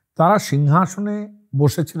তারা সিংহাসনে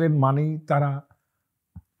বসেছিলেন মানেই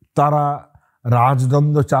তারা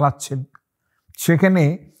রাজদণ্ড চালাচ্ছেন। সেখানে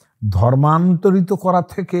ধর্মান্তরিত করা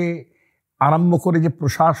থেকে আরম্ভ করে যে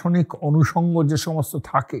প্রশাসনিক অনুষঙ্গ যে সমস্ত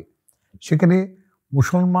থাকে, সেখানে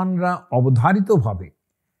মুসলমানরা অবধারিতভাবে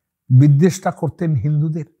বিদ্বেষটা করতেন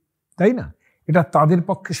হিন্দুদের, তাই না? এটা তাদের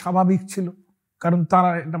পক্ষে স্বাভাবিক ছিল, কারণ তারা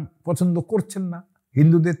এটা পছন্দ করছেন না,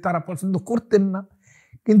 হিন্দুদের তারা পছন্দ করতেন না।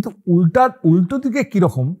 কিন্তু উল্টো দিকে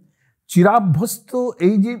কীরকম চিরাভ্যস্ত,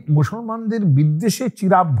 এই যে মুসলমানদের বিদ্বেষে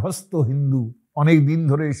চিরাভ্যস্ত হিন্দু অনেক দিন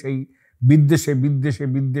ধরে সেই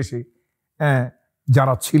বিদ্বেষে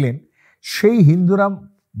যারা ছিলেন, সেই হিন্দুরা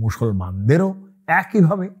মুসলমানদেরও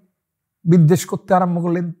একইভাবে বিদ্বেষ করতে আরম্ভ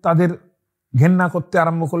করলেন, তাদের ঘেন্না করতে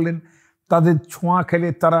আরম্ভ করলেন। তাদের ছোঁয়া খেলে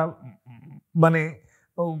তারা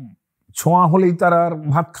ছোঁয়া হলেই তারা আর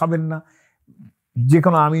ভাত খাবেন না। যে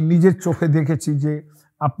কোনো, আমি নিজের চোখে দেখেছি যে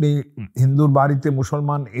আপনি হিন্দুর বাড়িতে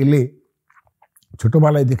মুসলমান এলে,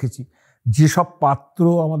 ছোটবেলায় দেখেছি যেসব পাত্র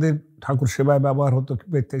আমাদের ঠাকুর সেবায় ব্যবহার হতো,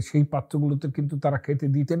 সেই পাত্রগুলোতে কিন্তু তারা খেতে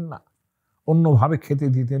দিতেন না, অন্যভাবে খেতে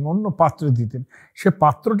দিতেন, অন্য পাত্রে দিতেন। সে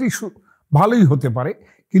পাত্রটি ভালোই হতে পারে,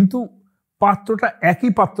 কিন্তু পাত্রটা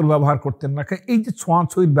একই পাত্র ব্যবহার করতেন না। এই যে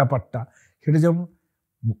ছোঁয়াছুঁয়ির ব্যাপারটা, সেটা যেমন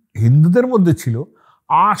হিন্দুদের মধ্যে ছিল,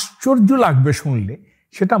 আশ্চর্য লাগবে শুনলে,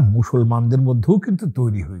 সেটা মুসলমানদের মধ্যেও কিন্তু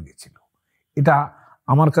তৈরি হয়ে গেছিল। এটা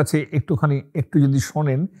আমার কাছে একটু যদি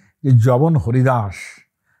শোনেন যে জবন হরিদাস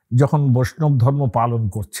যখন বৈষ্ণব ধর্ম পালন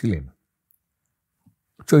করছিলেন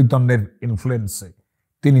চৈতন্যের ইনফ্লুয়েন্সে,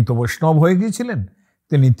 তিনি তো বৈষ্ণব হয়ে গিয়েছিলেন,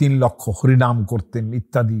 তিনি 3 লক্ষ হরিনাম করতেন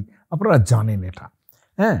ইত্যাদি, আপনারা জানেন এটা।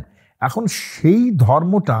 হ্যাঁ, এখন সেই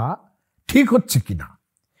ধর্মটা ঠিক হচ্ছে কিনা,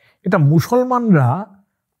 এটা মুসলমানরা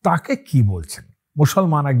তাকে কি বলছেন?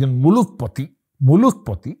 মুসলমান একজন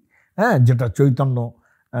মুলুকপতি, হ্যাঁ, যেটা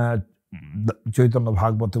চৈতন্য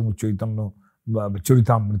ভাগবত এবং চৈতন্য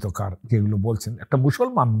চরিতামৃতকার যেগুলো বলছেন, একটা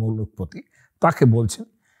মুসলমান মুলুকপতি তাকে বলছেন।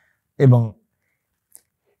 এবং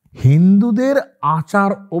হিন্দুদের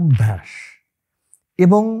আচার অভ্যাস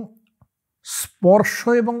এবং স্পর্শ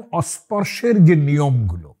এবং অস্পর্শের যে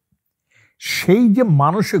নিয়মগুলো, সেই যে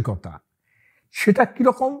মানসিকতা, সেটা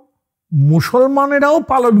কিরকম মুসলমানেরাও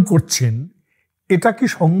পালন করছেন, এটা কি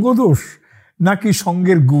সঙ্গদোষ নাকি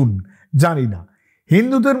সঙ্গের গুণ জানি না।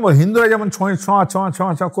 হিন্দুরা যেমন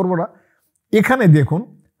ছোঁয়া করবো না। এখানে দেখুন,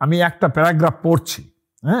 আমি একটা প্যারাগ্রাফ পড়ছি,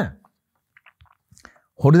 হ্যাঁ,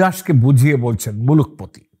 হরিদাসকে বুঝিয়ে বলছেন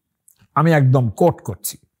মুলুকপতি, আমি একদম কোট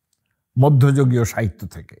করছি মধ্যযুগীয় সাহিত্য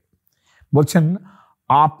থেকে। বলছেন,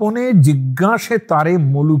 আপনে জিজ্ঞাসে তারে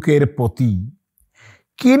মুলুকের পতি,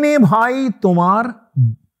 কেনে ভাই তোমার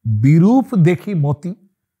বিরূপ দেখি মতি।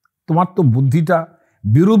 তোমার তো বুদ্ধিটা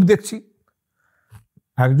বিরূপ দেখছি।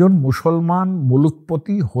 একজন মুসলমান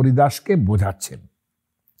মুলুকপতি হরিদাসকে বোঝাচ্ছেন,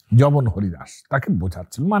 জবন হরিদাস তাকে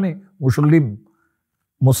বোঝাচ্ছেন, মানে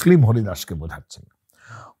মুসলিম হরিদাসকে বোঝাচ্ছেন।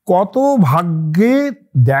 কত ভাগ্যে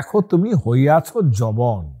দেখো তুমি হইয়াছ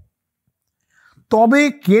জবন, তবে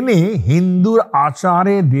কেনে হিন্দুর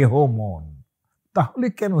আচারে দেহ মন। তাহলে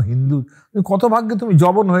কেন কত ভাগ্যে তুমি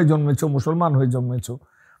জবন হয়ে জন্মেছ, মুসলমান হয়ে জন্মেছ,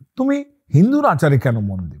 তুমি হিন্দুর আচারে কেন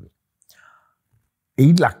মন দেবে?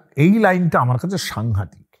 এই লাইনটা আমার কাছে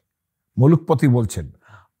সাংঘাতিক। মুলুকপতি বলছেন,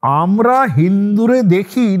 আমরা হিন্দুরে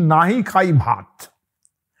দেখি নাহি খাই ভাত।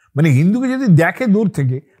 মানে হিন্দুকে যদি দেখে দূর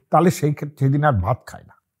থেকে, তাহলে সেদিন আর ভাত খায়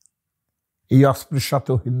না। এই অস্পৃশ্যত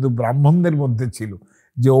হিন্দু ব্রাহ্মণদের মধ্যে ছিল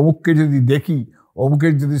যে অমুককে যদি দেখি,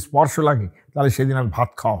 অমুকের যদি স্পর্শ লাগে, তাহলে সেদিন আর ভাত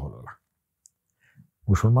খাওয়া হলো না।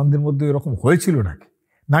 মুসলমানদের মধ্যে এরকম হয়েছিল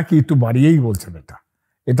নাকি একটু বাড়িয়েই বলছেন?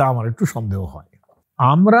 এটা আমার একটু সন্দেহ হয়।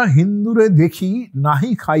 আমরা হিন্দুরে দেখি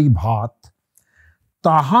নাহি খাই ভাত,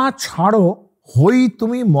 তাহা ছাড়ো হই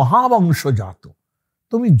তুমি মহাবংশ জাত।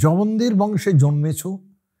 তুমি জবনদের বংশে জন্মেছ,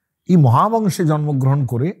 এই মহাবংশে জন্মগ্রহণ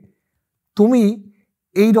করে তুমি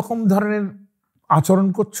এই রকম ধরনের আচরণ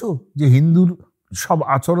করছো, যে হিন্দুর সব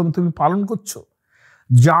আচরণ তুমি পালন করছো।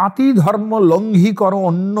 জাতি ধর্ম লঙ্ঘি করো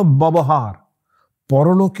অন্য ব্যবহার,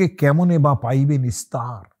 পরলোকে কেমনে বা পাইবে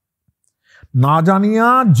নিস্তার। না জানিয়া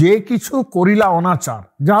যে কিছু করিলা অনাচার,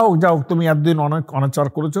 যাও তুমি এতদিন অনেক অনাচার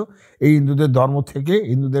করেছো, এই হিন্দুদের ধর্ম থেকে,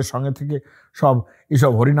 হিন্দুদের সঙ্গে থেকে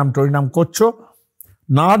এসব হরিনাম টরিনাম করছো,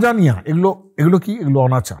 না জানিয়া, এগুলো কি? এগুলো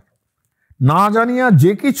অনাচার। না জানিয়া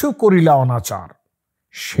যে কিছু করিলা অনাচার,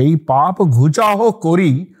 সেই পাপ ঘুচাহ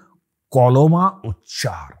করি কলমা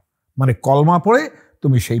উচ্চার। মানে কলমা পড়ে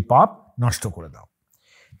তুমি সেই পাপ নষ্ট করে দাও।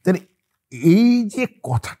 তাহলে এই যে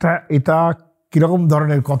কথাটা, এটা কিরকম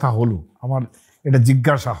ধরনের কথা হলো, আমার এটা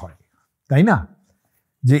জিজ্ঞাসা হয়, তাই না?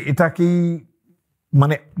 যে এটা কি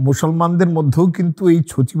মানে মুসলমানদের মধ্যেও কিন্তু এই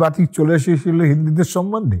ছুচিবাতি চলে এসেছিল হিন্দুদের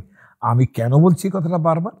সম্বন্ধে। আমি কেন বলছি কথাটা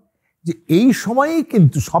বারবার, যে এই সময়েই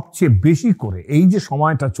কিন্তু সবচেয়ে বেশি করে এই যে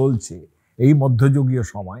সময়টা চলছে, এই মধ্যযুগীয়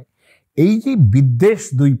সময়, এই যে বিদ্বেষ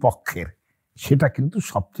দুই পক্ষের, সেটা কিন্তু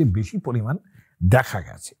সবচেয়ে বেশি পরিমাণ দেখা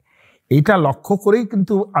গেছে। এটা লক্ষ্য করেই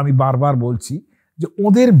কিন্তু আমি বারবার বলছি যে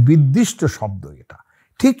ওদের বিদ্বিষ্ট শব্দ এটা।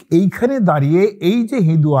 ঠিক এইখানে দাঁড়িয়ে এই যে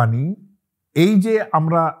হিন্দুয়ানি, এই যে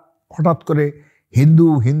আমরা হঠাৎ করে হিন্দু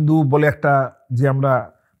হিন্দু বলে একটা যে আমরা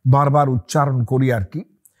বারবার উচ্চারণ করি আর কি,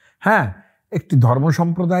 হ্যাঁ, একটি ধর্ম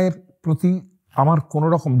সম্প্রদায়ের প্রতি আমার কোনো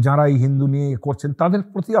রকম, যারা এই হিন্দু নিয়ে করছেন তাদের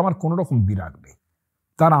প্রতি আমার কোনো রকম বিরাগ নেই।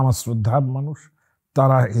 তারা আমার শ্রদ্ধার মানুষ,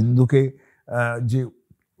 তারা হিন্দুকে যে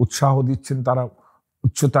উৎসাহ দিচ্ছেন, তারা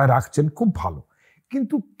উচ্চতায় রাখছেন, খুব ভালো।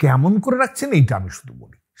 কিন্তু কেমন করে রাখছেন এইটা আমি শুধু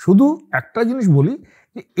বলি, শুধু একটা জিনিস বলি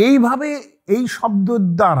যে এইভাবে এই শব্দের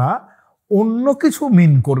দ্বারা অন্য কিছু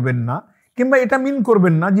মিন করবেন না, কিংবা এটা মিন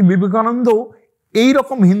করবেন না যে বিবেকানন্দ এই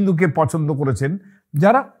রকম হিন্দুকে পছন্দ করেছেন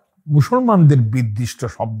যারা মুসলমানদের বিদ্বিষ্ট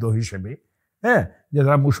শব্দ হিসেবে, হ্যাঁ,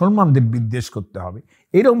 যারা মুসলমানদের বিদ্বেষ করতে হবে,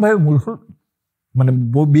 এইরকমভাবে মানে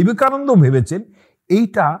বিবেকানন্দ ভেবেছেন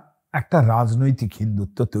এইটা একটা রাজনৈতিক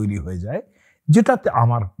হিন্দুত্ব তৈরি হয়ে যায়, যেটাতে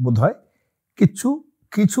আমার বোধহয়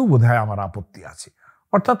কিছু বোধহয় আমার আপত্তি আছে।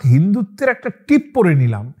 অর্থাৎ হিন্দুত্বের একটা টিপ পরে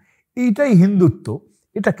নিলাম, এইটাই হিন্দুত্ব,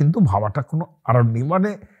 এটা কিন্তু ভাবাটা কোনো কারণ নেই। মানে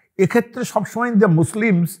এক্ষেত্রে সবসময় the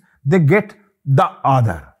Muslims they get the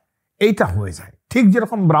other, এইটা হয়ে যায়। ঠিক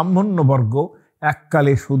যেরকম ব্রাহ্মণ্যবর্গ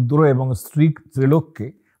এককালে শূদ্র এবং স্ত্রী ত্রিলোককে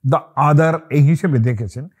দ্য আদার এই হিসেবে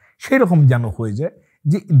দেখেছেন, সেই রকম যেন হয়ে যায়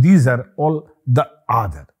যে these are all the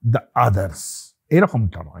other, the others,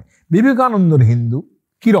 এরকমটা নয়। বিবেকানন্দর হিন্দু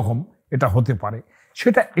কীরকম এটা হতে পারে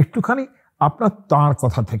সেটা একটুখানি আপনার তাঁর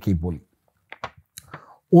কথা থেকেই বলি।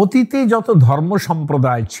 অতীতে যত ধর্ম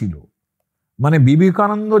সম্প্রদায় ছিল, মানে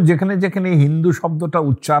বিবেকানন্দ যেখানে যেখানে হিন্দু শব্দটা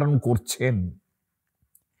উচ্চারণ করছেন,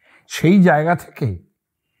 সেই জায়গা থেকে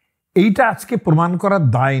এইটা আজকে প্রমাণ করার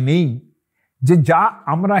দায় নেই যে যা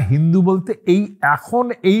আমরা হিন্দু বলতে এই এখন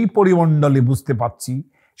এই পরিমণ্ডলে বুঝতে পাচ্ছি,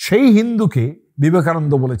 সেই হিন্দুকে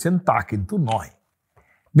বিবেকানন্দ বলেছেন তা কিন্তু নয়।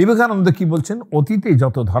 বিবেকানন্দ কি বলছেন? অতীতে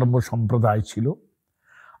যত ধর্ম সম্প্রদায় ছিল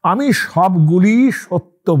আমি সবগুলি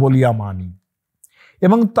সত্য বলিয়া মানি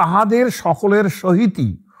এবং তাহাদের সকলের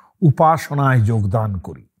সহিতই উপাসনায় যোগদান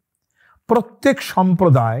করি। প্রত্যেক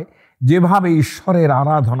সম্প্রদায় যেভাবে ঈশ্বরের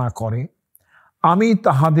আরাধনা করে আমি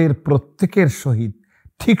তাহাদের প্রত্যেকের সহিত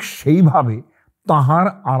ঠিক সেইভাবে তাহার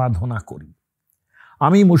আরাধনা করি।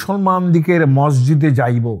 আমি মুসলমান দিকের মসজিদে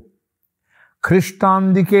যাইব, খ্রিস্টান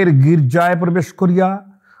দিকের গির্জায় প্রবেশ করিয়া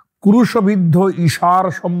ক্রুশবিদ্ধ ঈশার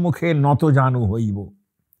সম্মুখে নত জানু হইব,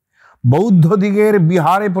 বৌদ্ধ দিকের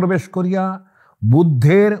বিহারে প্রবেশ করিয়া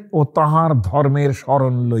বুদ্ধের ও তাহার ধর্মের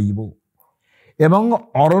শরণ লইব এবং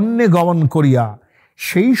অরণ্যে গমন করিয়া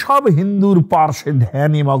সেই সব হিন্দুর পার্শ্বে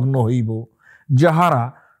ধ্যানে মগ্ন হইব যাহারা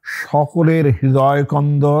সকলের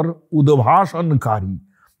হৃদয়কন্দর উদ্ভাসনকারী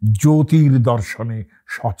জ্যোতির দর্শনে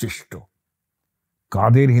সচেষ্ট।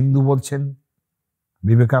 কাদের হিন্দু বলছেন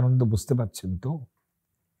বিবেকানন্দ? বুঝতে পারছেন তো?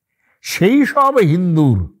 সেই সব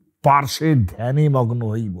হিন্দুর পার্শ্বে ধ্যানে মগ্ন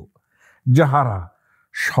হইব যাহারা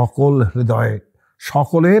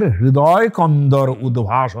সকলের হৃদয় কন্দর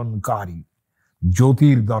উদ্ভাসনকারী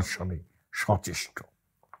জ্যোতির দর্শনে সচেষ্ট।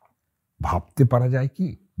 ভাবতে পারা যায় কি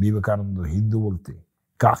বিবেকানন্দ হিন্দু বলতে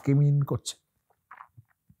কাকে মিন করছে?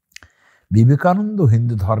 বিবেকানন্দ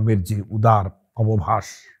হিন্দু ধর্মের যে উদার অবভাস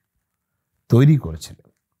তৈরি করেছিলেন,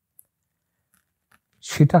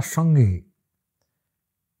 সেটার সঙ্গে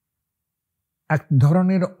এক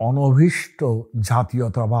ধরনের অনভিষ্ট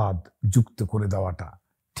জাতীয়তাবাদ যুক্ত করে দেওয়াটা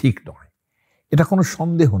ঠিক নয়। এটা কোনো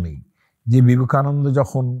সন্দেহ নেই যে বিবেকানন্দ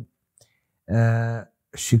যখন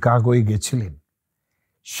শিকাগোয় গেছিলেন,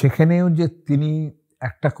 সেখানেও যে তিনি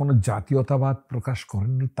একটা কোনো জাতীয়তাবাদ প্রকাশ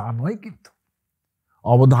করেননি তা নয়, কিন্তু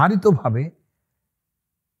অবধারিতভাবে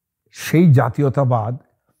সেই জাতীয়তাবাদ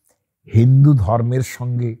হিন্দু ধর্মের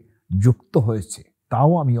সঙ্গে যুক্ত হয়েছে,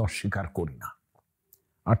 তাও আমি অস্বীকার করি না।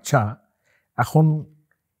 আচ্ছা, এখন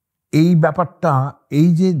এই ব্যাপারটা, এই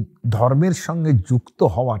যে ধর্মের সঙ্গে যুক্ত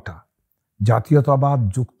হওয়াটা, জাতীয়তাবাদ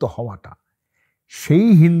যুক্ত হওয়াটা, সেই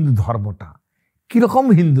হিন্দু ধর্মটা কীরকম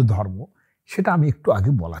হিন্দু ধর্ম সেটা আমি একটু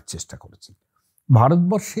আগে বলার চেষ্টা করেছি।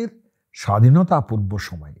 ভারতবর্ষের স্বাধীনতা পূর্ব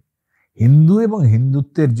সময়ে হিন্দু এবং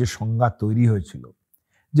হিন্দুত্বের যে সংজ্ঞা তৈরি হয়েছিল,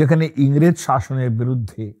 যেখানে ইংরেজ শাসনের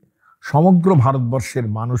বিরুদ্ধে সমগ্র ভারতবর্ষের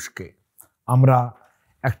মানুষকে আমরা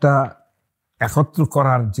একটা একত্র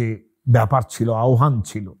করার যে ব্যাপার ছিল, আহ্বান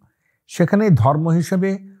ছিল, সেখানে ধর্ম হিসেবে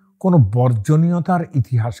কোনো বর্জনীয়তার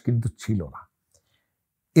ইতিহাস কিন্তু ছিল না।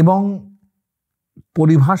 এবং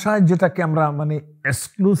পরিভাষায় যেটাকে আমরা মানে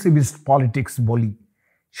এক্সক্লুসিভিস্ট পলিটিক্স বলি,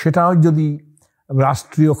 সেটাও যদি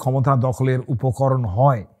রাষ্ট্রীয় ক্ষমতা দখলের উপকরণ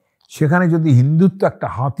হয়, সেখানে যদি হিন্দুত্ব একটা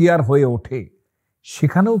হাতিয়ার হয়ে ওঠে,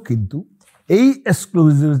 সেখানেও কিন্তু এই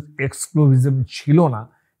এক্সক্লুসিভিজম ছিল না,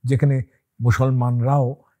 যেখানে মুসলমানরাও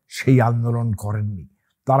সেই আন্দোলন করেননি।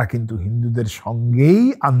 তারা কিন্তু হিন্দুদের সঙ্গেই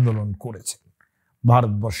আন্দোলন করেছেন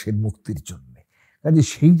ভারতবর্ষের মুক্তির জন্য। কাজে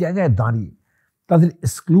সেই জায়গায় দাঁড়িয়ে তাদের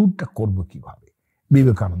এক্সক্লুডটা করবো কিভাবে?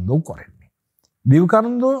 বিবেকানন্দও করেননি।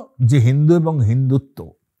 বিবেকানন্দ যে হিন্দু এবং হিন্দুত্ব,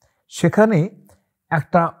 সেখানে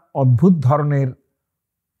একটা অদ্ভুত ধরনের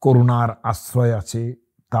করুণার আশ্রয় আছে,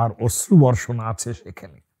 তার অশ্রুবর্ষণ আছে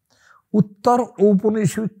সেখানে। উত্তর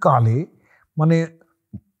ঔপনিবেশিক কালে মানে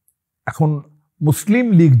এখন মুসলিম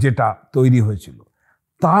লীগ যেটা তৈরি হয়েছিল,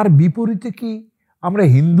 তার বিপরীতে কি আমরা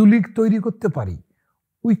হিন্দু লীগ তৈরি করতে পারি?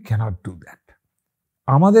 We cannot do that.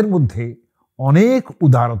 আমাদের মধ্যে অনেক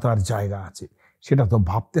উদারতার জায়গা আছে, সেটা তো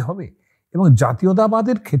ভাবতে হবে। এবং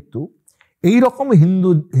জাতীয়তাবাদের ক্ষেত্রেও এইরকম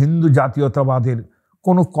হিন্দু জাতীয়তাবাদের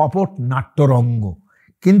কোনো কপট নাট্যরঙ্গ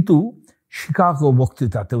কিন্তু শিকাগো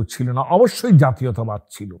বক্তৃতাতেও ছিল না। অবশ্যই জাতীয়তাবাদ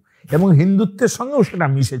ছিল এবং হিন্দুত্বের সঙ্গেও সেটা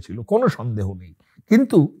মিশেছিল, কোনো সন্দেহ নেই।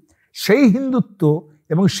 কিন্তু সেই হিন্দুত্ব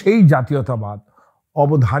এবং সেই জাতীয়তাবাদ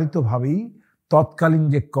অবধারিতভাবেই তৎকালীন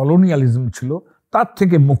যে কলোনিয়ালিজম ছিল তার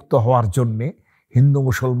থেকে মুক্ত হওয়ার জন্যে হিন্দু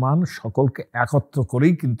মুসলমান সকলকে একত্র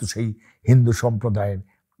করেই কিন্তু সেই হিন্দু সম্প্রদায়ের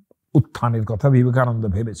উত্থানের কথা বিবেকানন্দ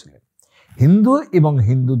ভেবেছিলেন। হিন্দু এবং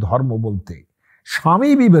হিন্দু ধর্ম বলতে স্বামী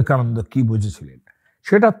বিবেকানন্দ কি বুঝেছিলেন,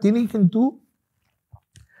 সেটা তিনি কিন্তু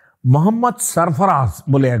মোহাম্মদ সরফরাজ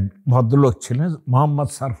বলে এক ভদ্রলোক ছিলেন, মোহাম্মদ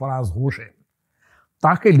সরফরাজ হোসেন,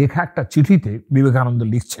 তাকে লেখা একটা চিঠিতে বিবেকানন্দ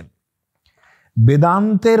লিখছেন,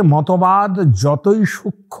 বেদান্তের মতবাদ যতই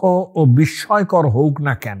সূক্ষ্ম ও বিস্ময়কর হোক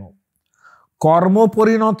না কেন,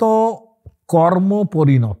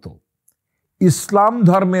 কর্মপরিণত ইসলাম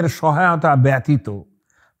ধর্মের সহায়তা ব্যতীত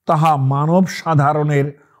তাহা মানব সাধারণের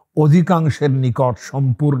অধিকাংশের নিকট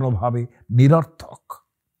সম্পূর্ণভাবে নিরর্থক।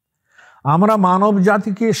 আমরা মানব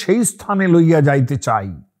জাতিকে সেই স্থানে লইয়া যাইতে চাই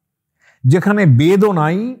যেখানে বেদও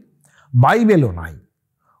নাই, বাইবেলও নাই,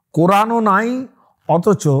 কোরআনও নাই,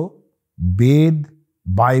 অথচ বেদ,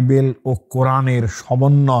 বাইবেল ও কোরআনের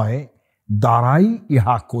সমন্বয় দ্বারাই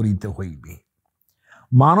ইহা করিতে হইবে।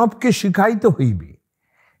 মানবকে শিখাইতে হইবে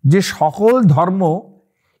যে সকল ধর্ম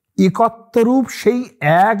একত্বরূপ সেই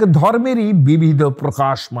এক ধর্মেরই বিবিধ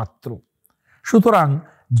প্রকাশ মাত্র। সুতরাং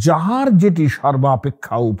যাহার যেটি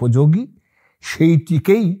সর্বাপেক্ষা উপযোগী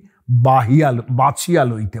সেইটিকেই বাছিয়া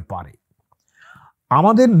লইতে পারে।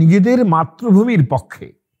 আমাদের নিজেদের মাতৃভূমির পক্ষে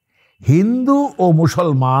হিন্দু ও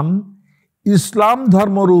মুসলমান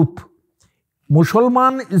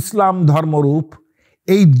ইসলাম ধর্মরূপ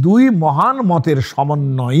এই দুই মহান মতের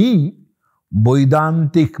সমন্বয়ই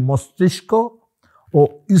বৈদান্তিক মস্তিষ্ক ও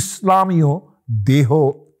ইসলামীয় দেহ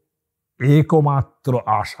একমাত্র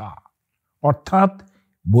আশা। অর্থাৎ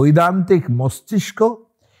বৈদান্তিক মস্তিষ্ক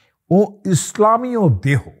ও ইসলামীয়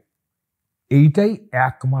দেহ এইটাই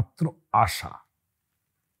একমাত্র আশা,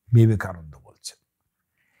 বিবেকানন্দ বলছেন।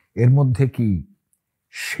 এর মধ্যে কি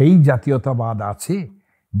সেই জাতীয়তাবাদ আছে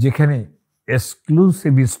যেখানে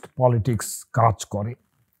এক্সক্লুসিভিস্ট পলিটিক্স কাজ করে?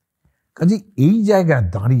 কাজে এই জায়গায়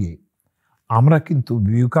দাঁড়িয়ে আমরা কিন্তু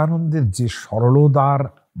বিবেকানন্দের যে সরলতার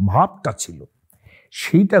ভাবটা ছিল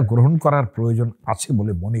সেইটা গ্রহণ করার প্রয়োজন আছে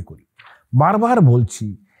বলে মনে করি। বারবার বলছি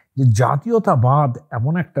যে জাতীয়তাবাদ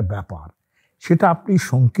এমন একটা ব্যাপার, সেটা আপনি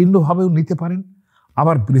সংকীর্ণভাবেও নিতে পারেন,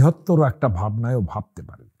 আবার বৃহত্তর একটা ভাবনায়ও ভাবতে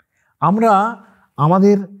পারেন। আমরা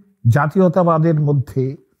আমাদের জাতীয়তাবাদের মধ্যে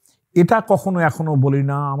এটা কখনো এখনো বলি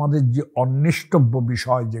না, আমাদের যে অন্বেষ্টব্য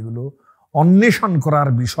বিষয়, যেগুলো অন্বেষণ করার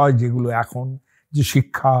বিষয়, যেগুলো এখন যে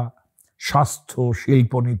শিক্ষা, স্বাস্থ্য,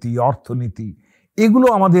 শিল্পনীতি, অর্থনীতি, এগুলো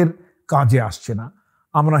আমাদের কাজে আসছে না।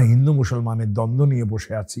 আমরা হিন্দু মুসলমানের দ্বন্দ্ব নিয়ে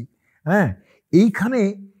বসে আছি। এইখানে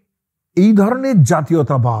এই ধরনের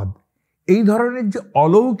জাতীয়তাবাদ, এই ধরনের যে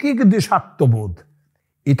অলৌকিক দেশাত্মবোধ,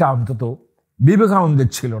 এটা অন্তত বিবেকানন্দের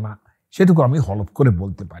ছিল না, সেটুকু আমি হলফ করে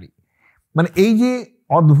বলতে পারি। মানে এই যে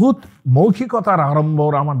অদ্ভুত মৌখিকতার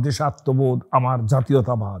আড়ম্বর, আমার দেশাত্মবোধ, আমার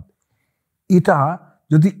জাতীয়তাবাদ, এটা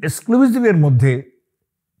যদি এক্সক্লুসিভের মধ্যে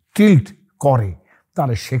টিল্ট করে,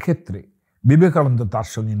 তাহলে সেক্ষেত্রে বিবেকানন্দ তার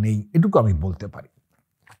সঙ্গে নেই, এটুকু আমি বলতে পারি।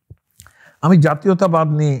 আমি জাতীয়তাবাদ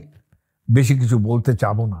নিয়ে বেশি কিছু বলতে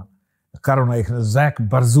চাবো না, কারণ এখানে জ্যাক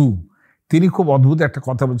বারজু তিনি খুব অদ্ভুত একটা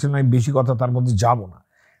কথা বলছিলেন, আমি বেশি কথা তার মধ্যে যাব না।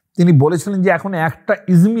 তিনি বলেছিলেন যে এখন একটা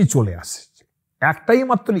ইজমই চলে আসছে, একটাই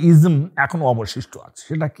মাত্র ইজম এখন অবশিষ্ট আছে।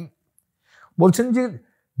 সেটা কি? বলছেন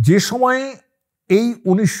যে সময়ে এই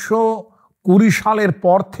 1920 সালের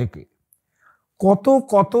পর থেকে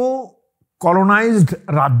কত কলোনাইজড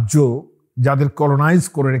রাজ্য যাদের কলোনাইজ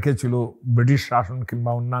করে রেখেছিল ব্রিটিশ শাসন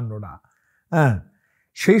কিংবা অন্যান্যরা, হ্যাঁ,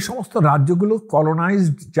 সেই সমস্ত রাজ্যগুলো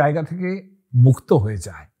কলোনাইজড জায়গা থেকে মুক্ত হয়ে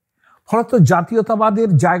যায়। ফলত জাতীয়তাবাদের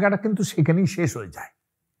জায়গাটা কিন্তু সেখানেই শেষ হয়ে যায়।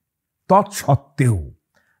 তৎসত্ত্বেও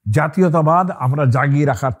জাতীয়তাবাদ আমরা জাগিয়ে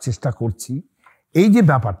রাখার চেষ্টা করছি। এই যে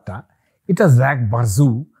ব্যাপারটা, এটা জ্যাক বার্জু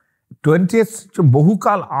 20th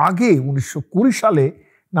বহুকাল আগে 1920 সালে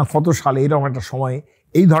না কত সালে এরকম একটা সময়ে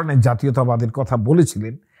এই ধরনের জাতীয়তাবাদের কথা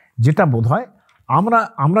বলেছিলেন, যেটা বোধহয়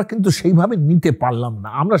আমরা কিন্তু সেইভাবে নিতে পারলাম না,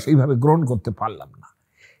 আমরা সেইভাবে গ্রহণ করতে পারলাম না।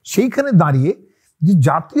 সেইখানে দাঁড়িয়ে যে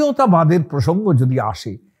জাতীয়তাবাদের প্রসঙ্গ যদি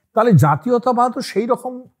আসে, তাহলে জাতীয়তাবাদও সেই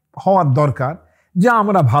রকম হওয়ার দরকার যে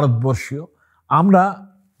আমরা ভারতবর্ষীয়, আমরা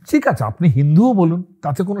ঠিক আছে, আপনি হিন্দুও বলুন,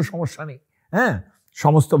 তাতে কোনো সমস্যা নেই। হ্যাঁ,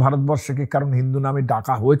 সমস্ত ভারতবর্ষকে কারণ হিন্দু নামে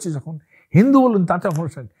ডাকা হয়েছে, যখন হিন্দু বলুন তাতে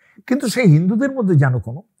সমস্যা নেই। কিন্তু সেই হিন্দুদের মধ্যে যেন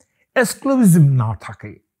কোনো এক্সক্লুসিভ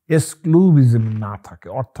না থাকে,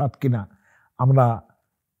 অর্থাৎ কিনা আমরা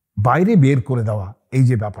বাইরে বের করে দেওয়া, এই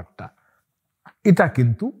যে ব্যাপারটা, এটা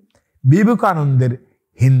কিন্তু বিবেকানন্দের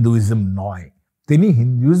হিন্দুইজম নয়। তিনি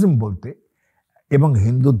হিন্দুইজম বলতে এবং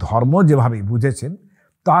হিন্দু ধর্ম যেভাবে বুঝেছেন,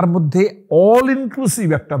 তার মধ্যে অল ইনক্লুসিভ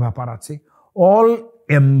একটা ব্যাপার আছে, অল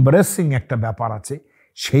এমব্রেসিং একটা ব্যাপার আছে।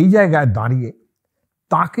 সেই জায়গায় দাঁড়িয়ে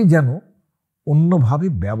তাকে যেন অন্যভাবে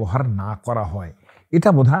ব্যবহার না করা হয়, এটা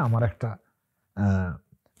বোধহয় আমার একটা,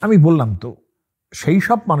 আমি বললাম তো, সেই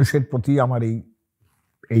সব মানুষের প্রতি আমার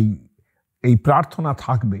এই প্রার্থনা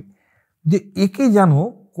থাকবে যে একে যেন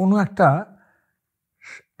কোনো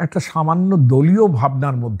একটা সামান্য দলীয়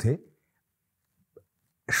ভাবনার মধ্যে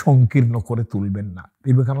সংকীর্ণ করে তুলবেন না।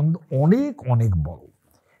 বিবেকানন্দ অনেক অনেক বড়।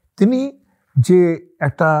 তিনি যে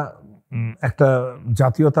একটা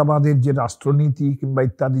জাতীয়তাবাদের যে রাষ্ট্রনীতি কিংবা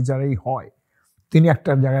ইত্যাদি যারাই হয়, তিনি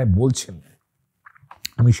একটা জায়গায় বলছেন,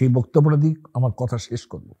 আমি সেই বক্তব্যটা দিয়ে আমার কথা শেষ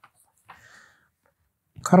করব।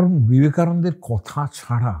 কারণ বিবেকানন্দের কথা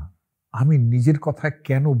ছাড়া আমি নিজের কথায়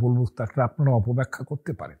কেন বলবো, তাকে আপনারা অপব্যাখ্যা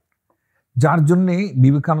করতে পারেন, যার জন্যে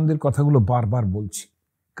বিবেকানন্দের কথাগুলো বারবার বলছি।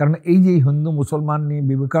 কারণ এই যে হিন্দু মুসলমান নিয়ে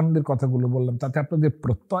বিবেকানন্দের কথাগুলো বললাম, তাতে আপনাদের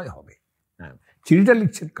প্রত্যয় হবে। হ্যাঁ, চিঠিটা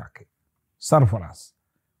লিখছেন কাকে? সরফরাজ,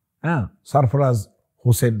 হ্যাঁ, সরফরাজ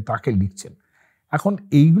হোসেন, তাকে লিখছেন। এখন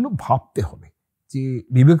এইগুলো ভাবতে হবে যে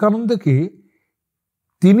বিবেকানন্দকে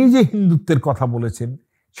তিনি যে হিন্দুত্বের কথা বলেছেন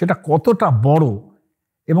সেটা কতটা বড়,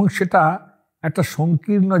 এবং সেটা একটা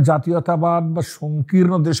সংকীর্ণ জাতীয়তাবাদ বা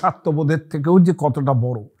সংকীর্ণ দেশাত্মবোধের থেকেও যে কতটা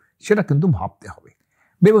বড়, সেটা কিন্তু ভাবতে হবে।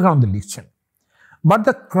 বিবেকানন্দ লিখছেন, but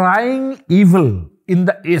the crying evil in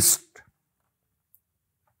the east,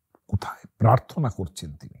 কোথায় প্রার্থনা করছেন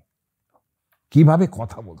তিনি, কিভাবে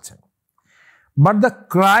কথা বলছেন। বাট দ্য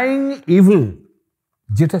ক্রাইং ইভিল,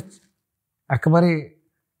 যেটা একেবারে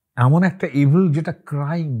এমন একটা ইভিল যেটা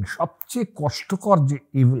ক্রাইং, সবচেয়ে কষ্টকর যে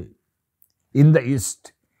evil in the east,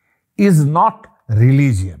 is not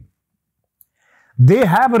religion. They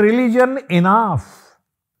have religion enough,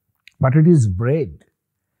 but it is bread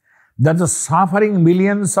that the suffering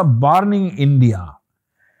millions of burning India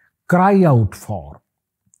cry out for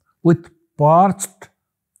with parched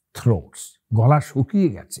throats. গলা শুকিয়ে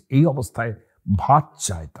গেছে, এই অবস্থায় ভাত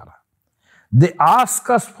চায় তারা। They ask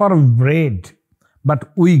us for bread, but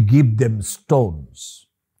we give them stones.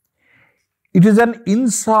 It is an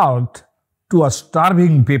insult to a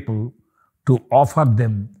starving people to offer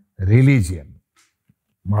them religion.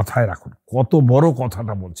 মাথায় রাখুন কত বড়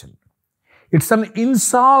কথাটা বলছেন। It's an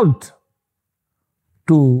insult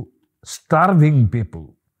to starving people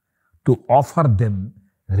to offer them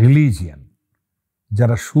religion.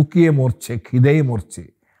 যারা শুকিয়ে মরছে, খিদেয় মরছে,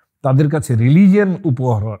 তাদের কাছে রিলিজিয়ান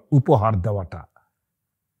উপহার দেওয়াটা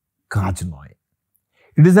কাজ নয়।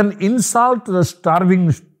 It is an insult to the starving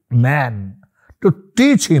man to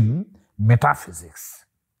teach him metaphysics.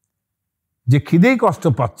 যে খিদেই কষ্ট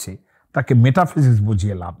পাচ্ছে তাকে মেটাফিজিক্স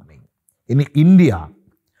বুঝিয়ে লাভ নেই। In India,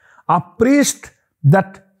 a priest that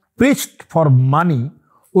preached for money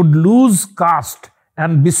would lose caste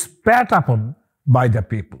and be spat upon by the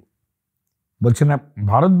people. বলছেন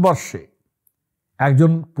ভারতবর্ষে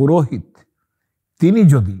একজন পুরোহিত, তিনি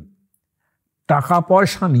যদি টাকা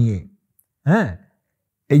পয়সা নিয়ে, হ্যাঁ,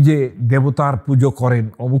 এই যে দেবতার পুজো করেন,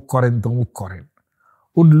 অমুক করেন, তমুক করেন,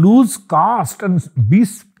 would lose caste and be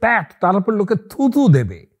spat, তার উপর লোকে থুথু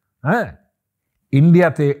দেবে। হ্যাঁ,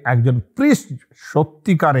 ইন্ডিয়াতে একজন প্রিস্ট,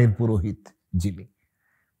 সত্যিকারের পুরোহিত যিনি,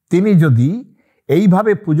 তিনি যদি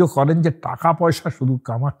এইভাবে পুজো করেন যে টাকা পয়সা শুধু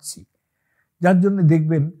কামাচ্ছি, যার জন্য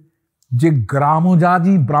দেখবেন যে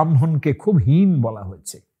গ্রামজাজি ব্রাহ্মণকে খুব হীন বলা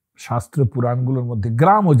হয়েছে শাস্ত্র পুরাণগুলোর মধ্যে।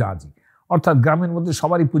 গ্রামজাজি অর্থাৎ গ্রামের মধ্যে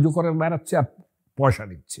সবারই পুজো করে বেড়াচ্ছে আর পয়সা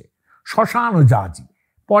নিচ্ছে। শ্মশান জাজি,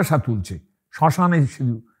 পয়সা তুলছে, শ্মশানে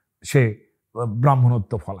সে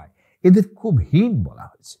ব্রাহ্মণত্ব ফলায়। এদের খুব হীন বলা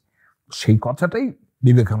হয়েছে। সেই কথাটাই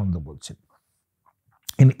বিবেকানন্দ বলছেন,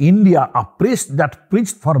 in India a priest that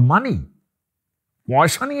প্রিচড for money,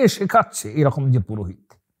 পয়সা নিয়ে শেখাচ্ছে এরকম যে পুরোহিত,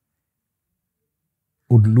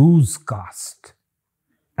 would lose caste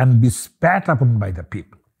and be spat upon by the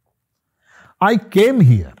people. I came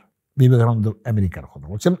here, Vivekananda আমেরিকার কথা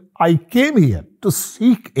বলছেন, I came here to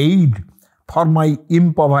seek aid for my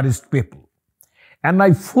impoverished people, and I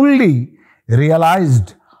fully realized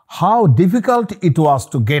how difficult it was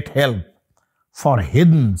to get help for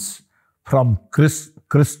heathens from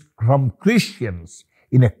Christians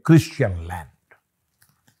in a Christian land.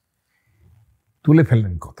 তুলে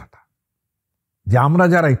ফেললেন কথাটা যে আমরা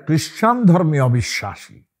যারা খ্রিস্টান ধর্মে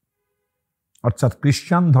অবিশ্বাসী, অর্থাৎ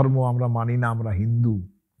খ্রিস্টান ধর্ম আমরা মানি না, আমরা হিন্দু,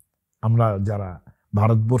 আমরা যারা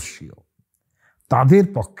ভারতবর্ষীয়, তাদের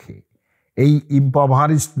পক্ষে এই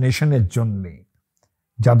ইম্পাভারিস্ট নেশনের জন্যে,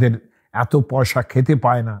 যাদের এত পয়সা খেতে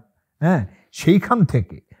পায় না, হ্যাঁ, সেইখান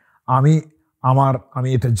থেকে আমি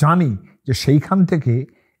এটা জানি যে সেইখান থেকে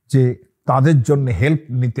যে তাদের জন্য হেল্প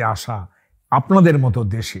নিতে আসা আপনাদের মতো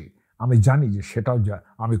দেশে, আমি জানি যে সেটাও যা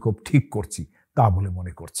আমি খুব ঠিক করছি তা বলে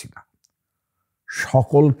মনে করছি না।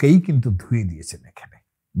 সকলকেই কিন্তু ধুয়ে দিয়েছেন এখানে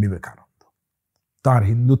বিবেকানন্দ। তার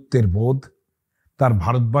হিন্দুত্বের বোধ, তার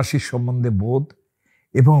ভারতবাসীর সম্বন্ধে বোধ,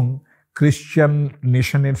 এবং খ্রিস্টান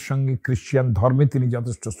নেশনের সঙ্গে খ্রিস্টান ধর্মে তিনি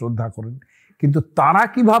যথেষ্ট শ্রদ্ধা করেন, কিন্তু তারা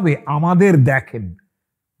কিভাবে আমাদের দেখেন,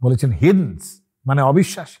 বলেছেন হিদন্স মানে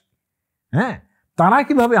অবিশ্বাসী, হ্যাঁ, তারা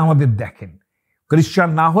কিভাবে আমাদের দেখেন, খ্রিস্টান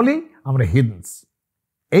না হলেই আমরা হিদন্স।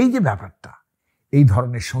 এই যে ব্যাপারটা, এই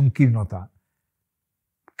ধরনের সংকীর্ণতা,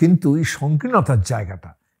 কিন্তু এই সংকীর্ণতার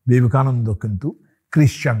জায়গাটা বিবেকানন্দ কিন্তু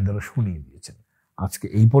খ্রিস্টানদেরও শুনিয়ে দিয়েছেন। আজকে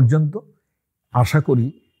এই পর্যন্ত। আশা করি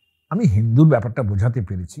আমি হিন্দুর ব্যাপারটা বোঝাতে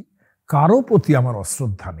পেরেছি। কারো প্রতি আমার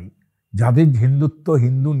অশ্রদ্ধা নেই, যাদের হিন্দুত্ব,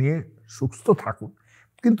 হিন্দু নিয়ে সুস্থ থাকুন,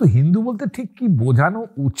 কিন্তু হিন্দু বলতে ঠিক কি বোঝানো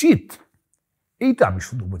উচিত এইটা আমি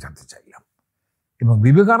শুধু বোঝাতে চাইলাম। এবং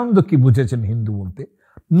বিবেকানন্দ কি বুঝেছেন হিন্দু বলতে,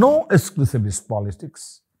 নো এক্সক্লুসিভিস্ট পলিটিক্স,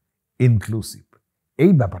 ইনক্লুসিভ,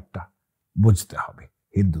 এই ব্যাপারটা বুঝতে হবে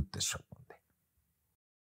হিন্দুত্বের সঙ্গে।